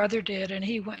little brother did, and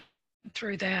he went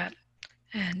through that.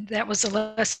 And that was a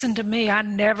lesson to me. I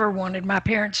never wanted my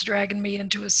parents dragging me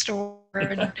into a store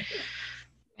and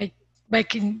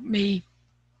making me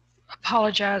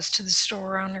apologize to the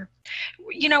store owner.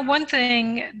 You know, one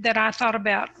thing that I thought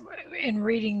about in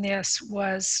reading this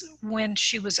was when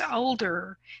she was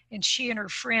older and she and her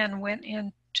friend went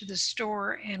into the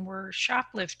store and were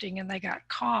shoplifting and they got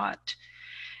caught.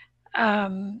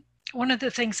 One of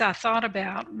the things I thought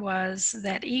about was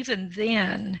that even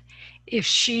then, if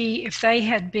they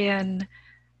had been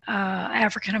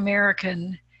African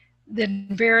American, then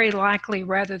very likely,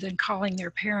 rather than calling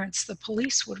their parents, the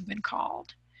police would have been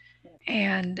called.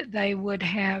 And they would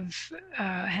have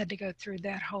had to go through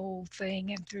that whole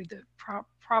thing and through the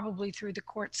probably through the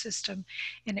court system,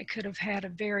 and it could have had a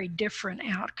very different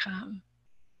outcome.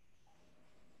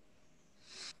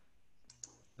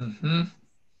 Mm-hmm.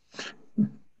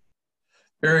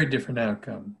 Very different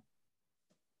outcome.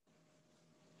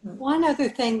 One other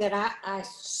thing that I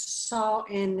saw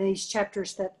in these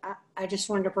chapters that I just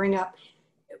wanted to bring up,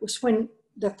 it was when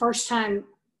the first time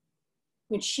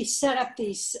when she set up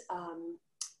these,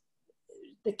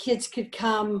 the kids could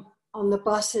come on the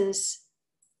buses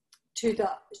to the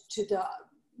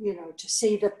you know, to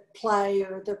see the play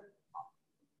or the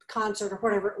concert or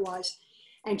whatever it was.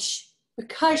 And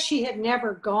because she had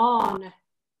never gone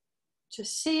to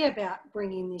see about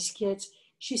bringing these kids,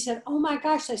 she said, oh my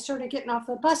gosh, they started getting off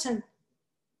the bus and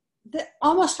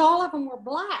almost all of them were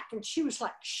Black. And she was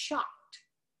like shocked.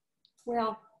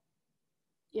 Well,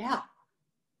 yeah,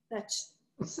 that's,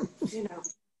 you know,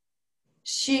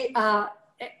 she,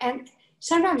 and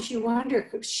sometimes you wonder,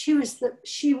 she was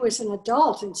an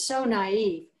adult and so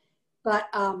naive, but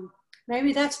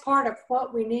maybe that's part of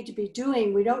what we need to be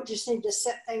doing. We don't just need to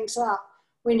set things up.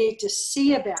 We need to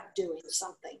see about doing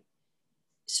something,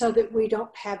 so that we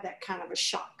don't have that kind of a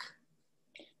shock.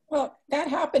 Well, that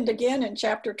happened again in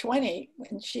chapter 20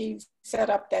 when she set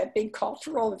up that big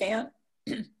cultural event.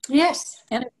 Yes.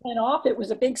 And it went off. It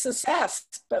was a big success.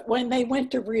 But when they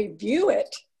went to review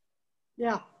it,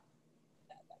 yeah,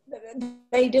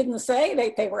 they didn't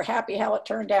say they were happy how it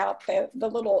turned out. The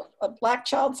little black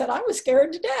child said, I was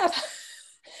scared to death.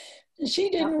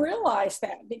 She didn't realize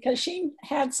that because she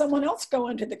had someone else go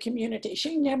into the community.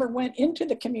 She never went into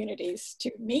the communities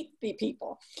to meet the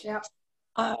people. Yeah.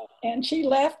 And she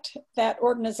left that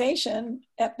organization.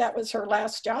 That was her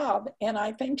last job. And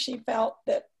I think she felt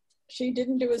that she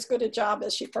didn't do as good a job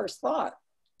as she first thought.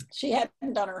 She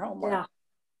hadn't done her homework. Yeah.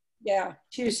 Yeah.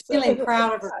 She was feeling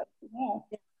proud of her.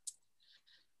 Yeah.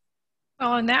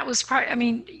 Well, and that was probably, I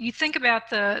mean, you think about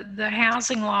the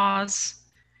housing laws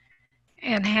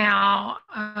and how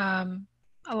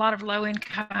a lot of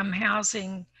low-income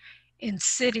housing in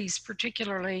cities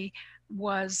particularly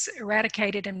was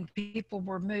eradicated, and people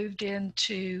were moved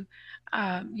into,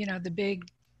 you know, the big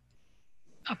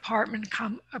apartment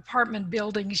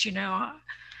buildings, you know, I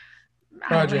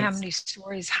don't know how many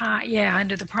stories high, yeah,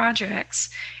 into the projects.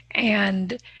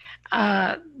 And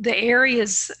the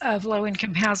areas of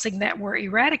low-income housing that were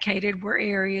eradicated were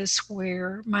areas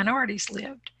where minorities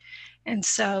lived. And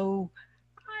so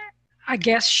I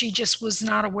guess she just was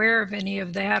not aware of any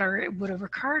of that, or it would have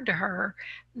occurred to her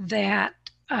that,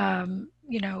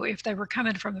 you know, if they were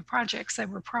coming from the projects, they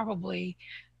were probably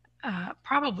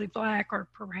Black or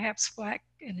perhaps Black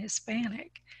and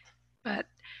Hispanic. But,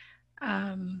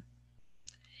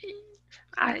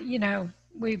 you know,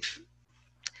 we've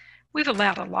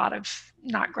allowed a lot of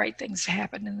not great things to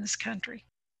happen in this country.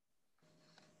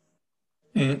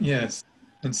 And yes,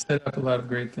 and set up a lot of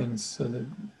great things so that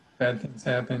bad things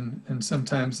happen, and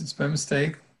sometimes it's by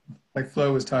mistake, like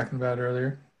Flo was talking about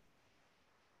earlier.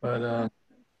 But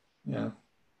yeah,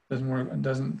 doesn't work. It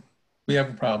doesn't. We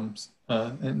have problems,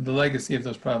 and the legacy of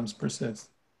those problems persists.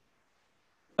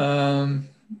 Let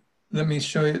me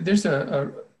show you. There's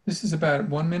this is about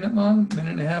 1 minute long,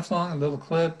 minute and a half long, a little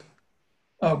clip.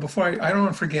 Oh, before I don't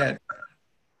want to forget,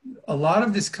 a lot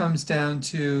of this comes down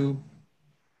to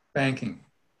banking.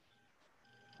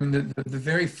 I mean, the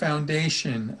very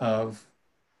foundation of,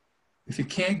 if you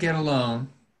can't get a loan,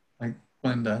 like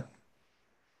Linda,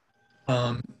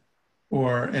 and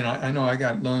I know I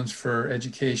got loans for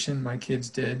education, my kids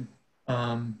did,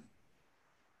 then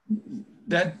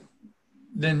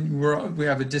we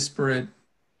have a disparate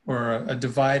or a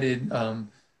divided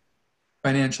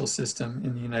financial system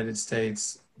in the United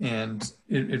States, and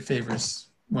it favors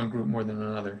one group more than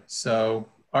another. So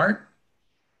Art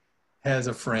has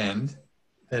a friend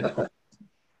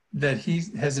that he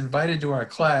has invited to our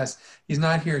class. He's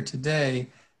not here today.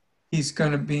 He's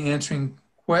going to be answering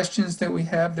questions that we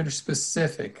have that are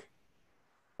specific,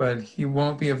 but he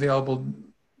won't be available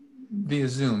via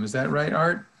Zoom. Is that right,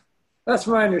 Art? That's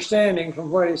my understanding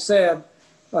from what he said.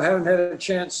 I haven't had a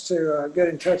chance to get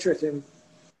in touch with him.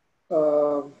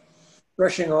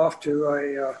 Rushing off to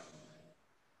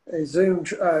a Zoom,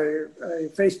 a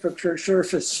Facebook church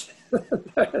service.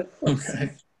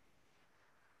 Okay.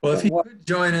 Well, if he could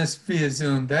join us via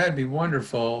Zoom, that'd be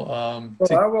wonderful. Well,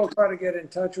 I will try to get in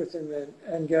touch with him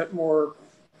and get more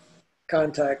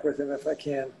contact with him if I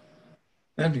can.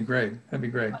 That'd be great. That'd be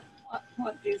great.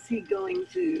 What is he going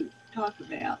to talk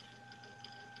about?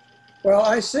 Well,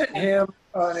 I sent him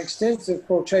an extensive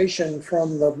quotation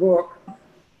from the book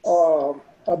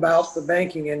about the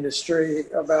banking industry,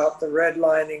 about the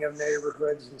redlining of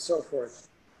neighborhoods and so forth.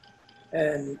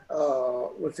 And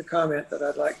with the comment that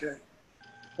I'd like to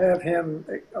have him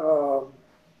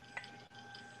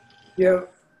give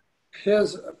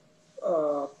his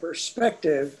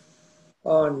perspective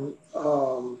on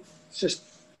just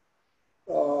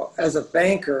as a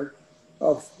banker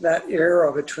of that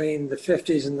era between the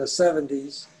 50s and the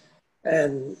 70s,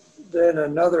 and then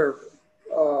another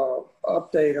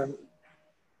update on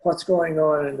what's going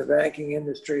on in the banking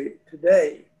industry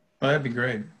today. Well, that'd be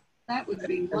great. That would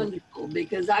be wonderful,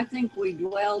 because I think we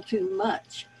dwell too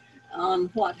much on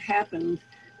what happened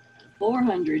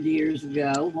 400 years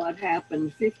ago, what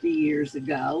happened 50 years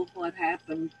ago, what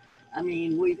happened. I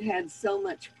mean, we've had so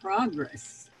much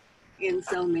progress in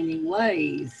so many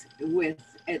ways, with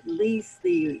at least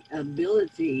the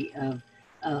ability of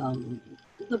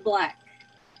the Black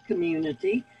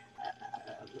community.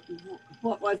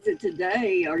 What was it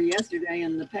today or yesterday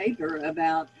in the paper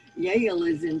about Yale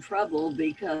is in trouble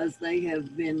because they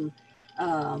have been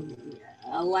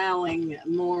allowing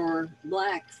more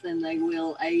Blacks than they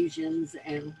will Asians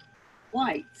and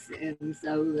whites. And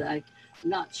so I'm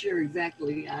not sure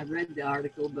exactly, I read the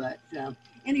article, but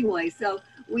anyway, so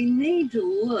we need to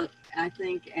look, I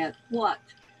think, at what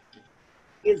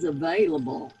is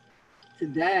available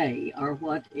today, or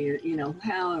what is, you know,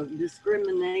 how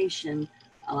discrimination,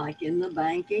 like in the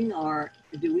banking, or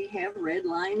do we have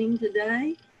redlining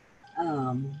today?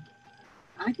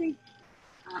 I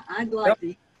I'd like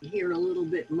to hear a little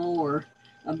bit more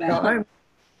about. No,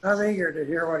 I'm eager to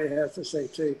hear what he has to say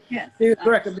too. Yes. He was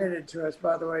recommended to us,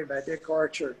 by the way, by Dick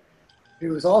Archer, who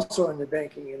was also in the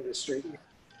banking industry.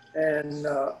 And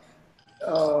I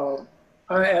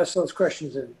asked those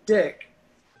questions of Dick,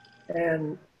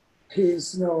 and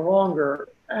he's no longer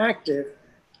active,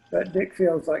 but Dick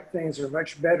feels like things are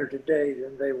much better today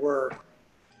than they were.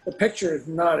 The picture is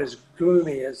not as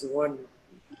gloomy as the one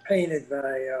painted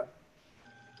by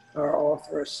our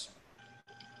authoress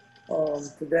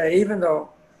today, even though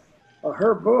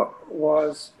her book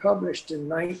was published in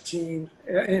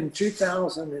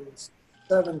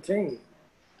 2017.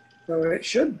 So it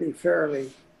should be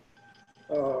fairly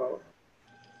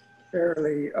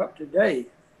up to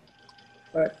date.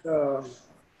 But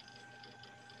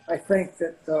I think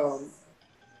that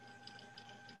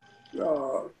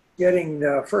getting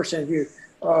the first interview,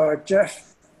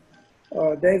 Jeff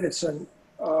Davidson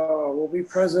will be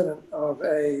president of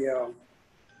a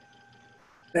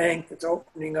bank that's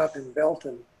opening up in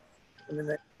Belton in the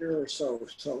next year or so.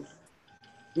 So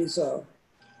he's a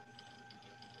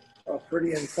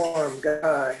pretty informed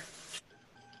guy.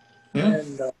 Yeah.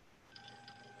 And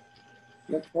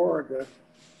look forward to.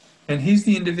 And he's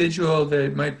the individual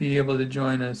that might be able to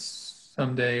join us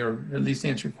someday, or at least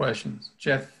answer questions.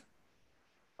 Jeff?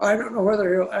 I don't know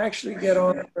whether he'll actually get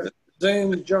on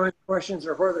Zoom and join questions,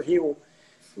 or whether he will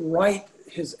write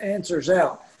his answers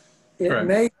out. It Correct.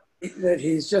 may be that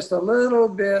he's just a little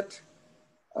bit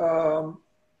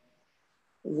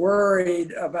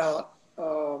worried about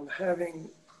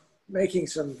making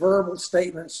some verbal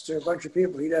statements to a bunch of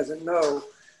people he doesn't know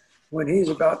when he's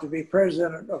about to be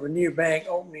president of a new bank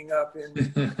opening up in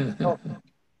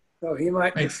so he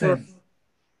might Makes prefer sense.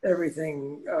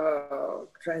 everything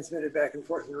transmitted back and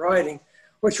forth in writing,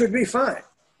 which would be fine.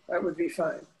 That would be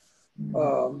fine.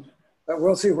 But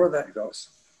we'll see where that goes.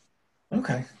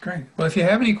 Okay, great. Well, if you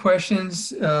have any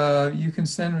questions, you can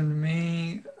send them to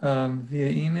me via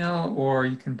email, or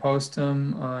you can post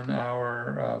them on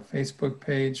our Facebook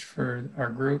page for our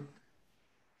group.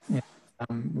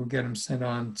 And, we'll get them sent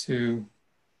on to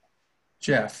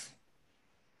Jeff.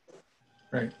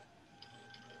 Right.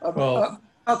 Well,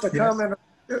 About the yes. comment of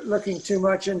looking too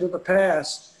much into the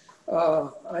past,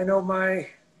 I know my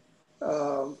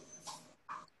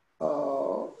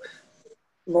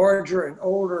larger and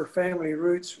older family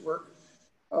roots were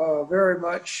very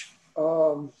much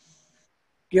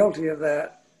guilty of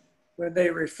that when they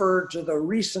referred to the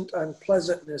recent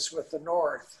unpleasantness with the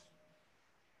North.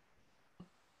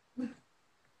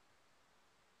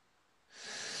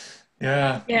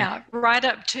 Yeah. Yeah, right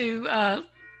up to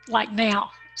like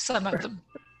now, some of them.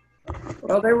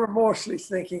 Well, they were mostly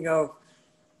thinking of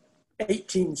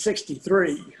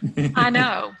 1863. I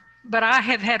know, but I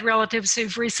have had relatives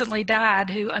who've recently died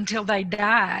who, until they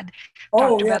died, Oh,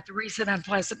 talked yeah. about the recent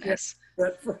unpleasantness.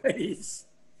 That phrase.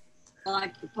 I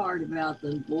like the part about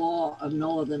the law of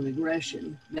northern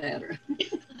aggression better.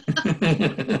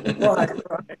 Right.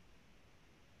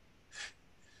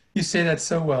 You say that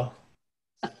so well.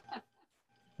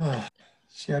 Oh,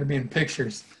 she ought to be in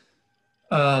pictures.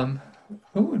 Who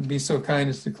would be so kind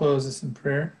as to close us in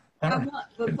prayer?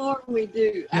 Before we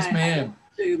do, Yes, ma'am.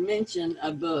 to mention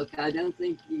a book. I don't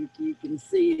think you can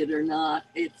see it or not.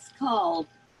 It's called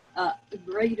A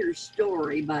Greater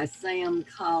Story by Sam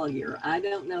Collier. I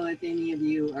don't know if any of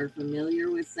you are familiar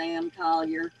with Sam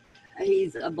Collier.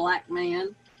 He's a Black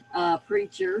man,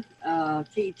 preacher,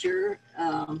 teacher.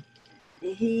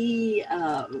 This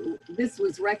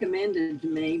was recommended to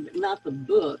me, but not the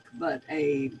book, but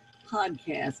a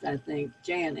podcast. I think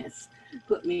Janice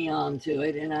put me onto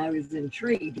it, and I was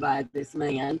intrigued by this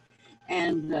man.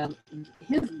 And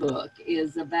his book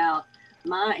is about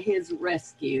his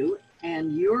rescue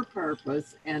and your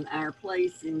purpose and our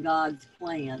place in God's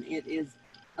plan. It is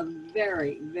a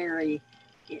very, very,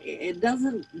 it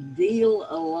doesn't deal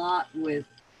a lot with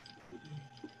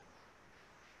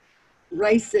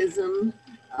racism,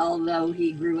 although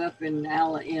he grew up in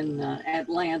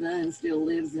Atlanta and still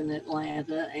lives in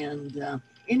Atlanta. And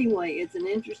anyway, it's an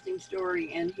interesting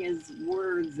story, and his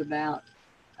words about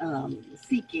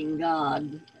seeking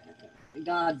God's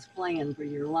plan for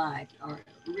your life are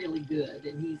really good,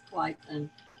 and he's quite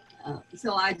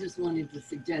so I just wanted to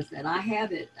suggest that. I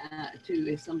have it too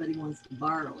if somebody wants to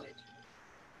borrow it.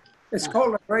 It's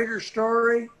called A Greater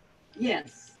Story?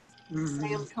 Yes,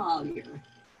 Sam Collier.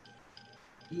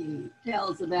 He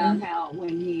tells about how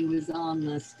when he was on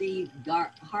the Steve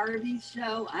Harvey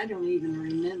show, I don't even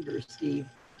remember Steve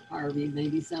Harvey,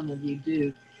 maybe some of you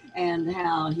do, and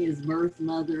how his birth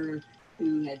mother,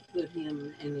 who had put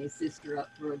him and his sister up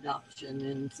for adoption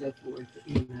and so forth,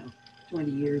 20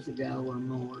 years ago or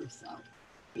more. So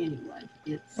anyway,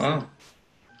 it's Wow.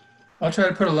 I'll try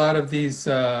to put a lot of these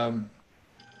resources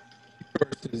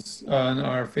on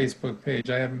our Facebook page.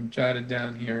 I have them jotted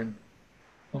down here, and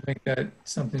I'll make that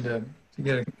something to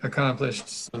get accomplished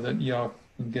so that y'all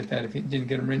can get that if you didn't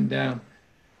get them written down.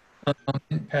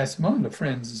 And pass them on to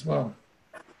friends as well.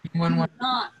 he's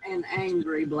not an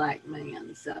angry black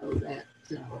man, so that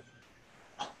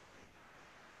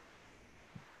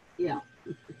yeah.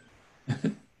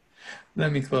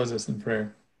 Let me close us in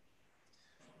prayer.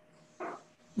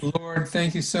 Lord,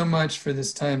 thank you so much for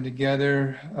this time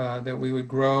together, that we would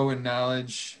grow in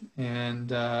knowledge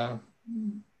and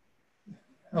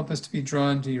help us to be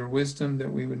drawn to your wisdom,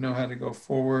 that we would know how to go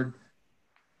forward,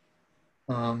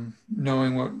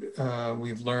 knowing what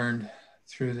we've learned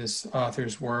through this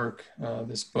author's work,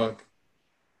 this book.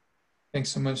 Thanks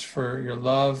so much for your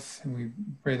love, and we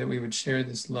pray that we would share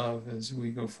this love as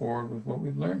we go forward with what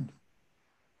we've learned.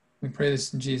 We pray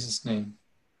this in Jesus' name.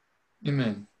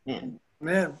 Amen. Amen.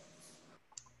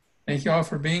 Thank you all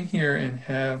for being here, and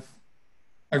have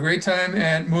a great time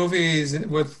at movies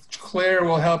with Claire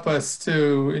will help us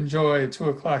to enjoy at 2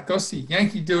 o'clock. Go see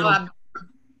Yankee Doodle.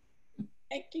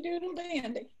 Yankee Doodle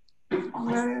Dandy.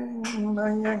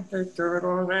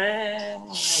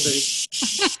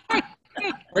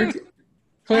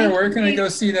 Claire, where can I go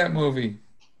see that movie?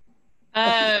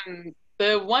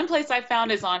 The one place I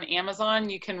found is on Amazon.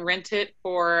 You can rent it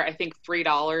for, I think,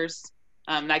 $3.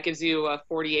 That gives you a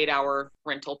 48-hour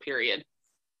rental period.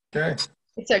 Okay.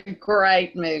 It's a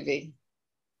great movie.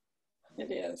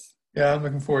 It is. Yeah, I'm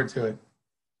looking forward to it.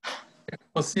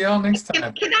 We'll see y'all next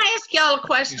time. Can I ask y'all a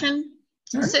question?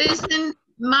 Sure. Susan,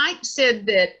 Mike said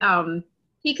that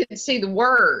he could see the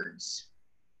words.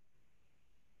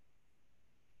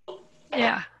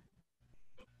 Yeah.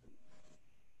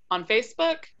 On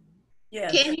Facebook?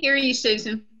 Yes. Can't hear you,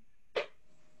 Susan.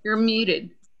 You're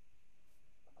muted.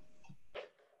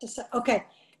 Okay.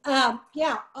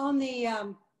 Yeah, on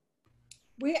the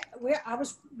we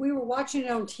were watching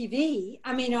it on TV.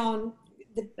 I mean, on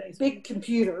the big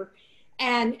computer,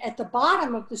 and at the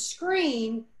bottom of the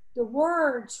screen, the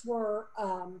words were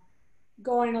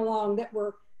going along that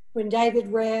were when David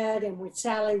read, and when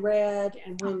Sally read,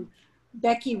 and when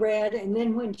Becky read, and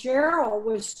then when Gerald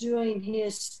was doing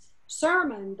his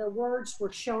sermon, the words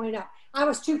were showing up. I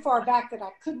was too far back that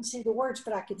I couldn't see the words,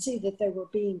 but I could see that they were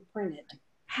being printed.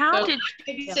 How did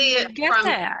you see it get from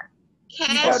that?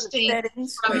 Casting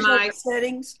settings, from go my to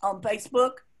settings on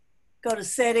Facebook, go to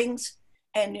settings,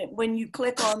 and when you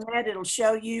click on that, it'll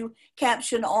show you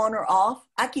caption on or off.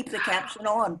 I keep the caption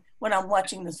on when I'm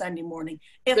watching the Sunday morning.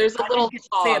 There's a little I didn't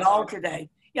say it all clog. today.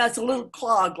 Yeah, it's a little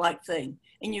clog-like thing.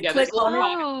 And you Yeah, click there's a little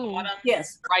on it. clog at the bottom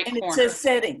Yes, right and it corner. says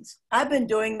settings. I've been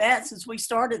doing that since we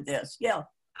started this. Yeah.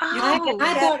 I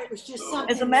thought it was just something.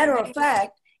 As a matter of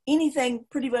fact, anything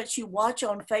pretty much you watch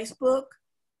on Facebook,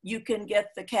 you can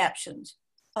get the captions.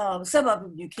 Some of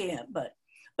them you can't, but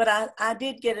I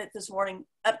did get it this morning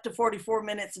up to 44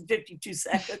 minutes and 52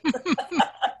 seconds.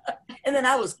 And then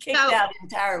I was kicked out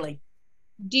entirely.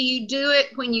 Do you do it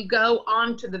when you go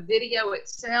onto the video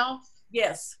itself?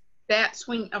 Yes. That's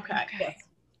when, okay. Yes.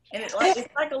 And it's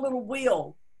like a little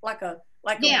wheel,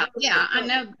 Yeah, I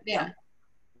know. Yeah.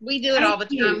 We do it all the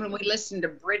time when we listen to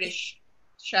British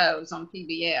shows on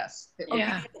PBS.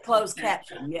 Yeah. Closed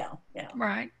caption. Yeah. Yeah.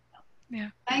 Right. Yeah.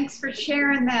 Thanks for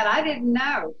sharing that. I didn't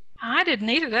know. I didn't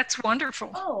either. That's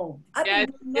wonderful. Oh, yeah,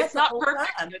 it's not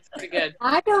perfect. It's pretty good.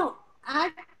 I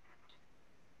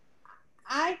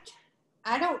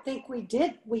don't think we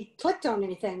did. We clicked on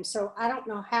anything, so I don't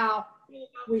know how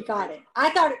we got it.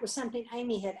 I thought it was something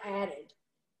Amy had added.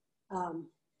 I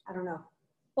don't know.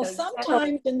 Well,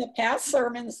 sometimes in the past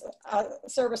sermons,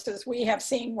 services, we have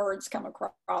seen words come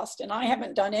across, and I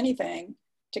haven't done anything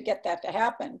to get that to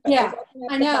happen. But yeah,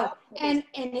 I know. And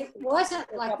it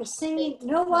wasn't like the singing,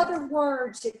 no other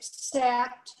words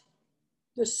except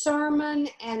the sermon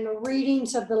and the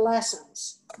readings of the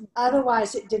lessons.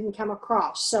 Otherwise, it didn't come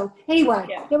across. So anyway,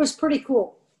 it was pretty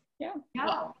cool. Yeah.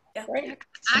 Wow. Great.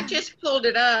 I just pulled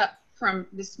it up from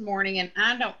this morning, and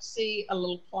I don't see a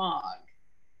little clog.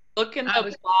 Look in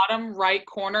the bottom right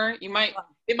corner. It might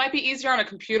be easier on a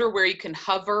computer where you can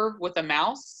hover with a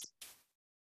mouse.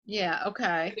 Yeah,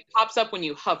 okay. It pops up when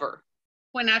you hover.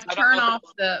 When I turned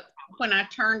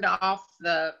off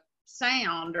the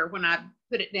sound, or when I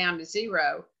put it down to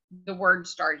 0, the words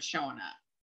started showing up.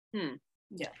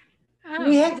 Yeah. Oh.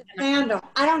 We had the sound on.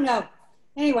 I don't know.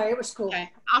 Anyway, it was cool. Okay.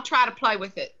 I'll try to play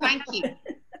with it. Thank you.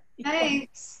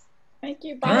 Thanks. Thank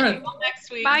you. All Bye. right.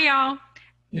 Next week. Bye, y'all.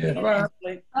 Yeah. Bye.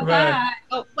 Bye.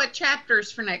 Oh, what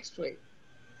chapters for next week?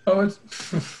 Oh, it's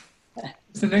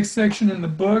It's the next section in the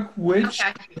book, which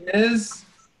Okay. is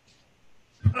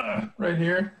right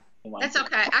here. That's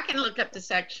okay. I can look up the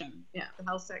section. Yeah, the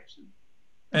whole section.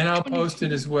 And I'll post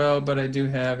it as well, but I do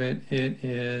have it. It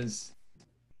is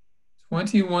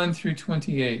 21 through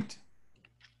 28.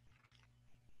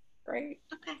 Great.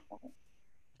 Okay.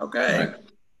 Okay.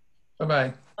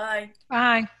 Bye-bye. Bye.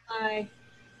 Bye. Bye.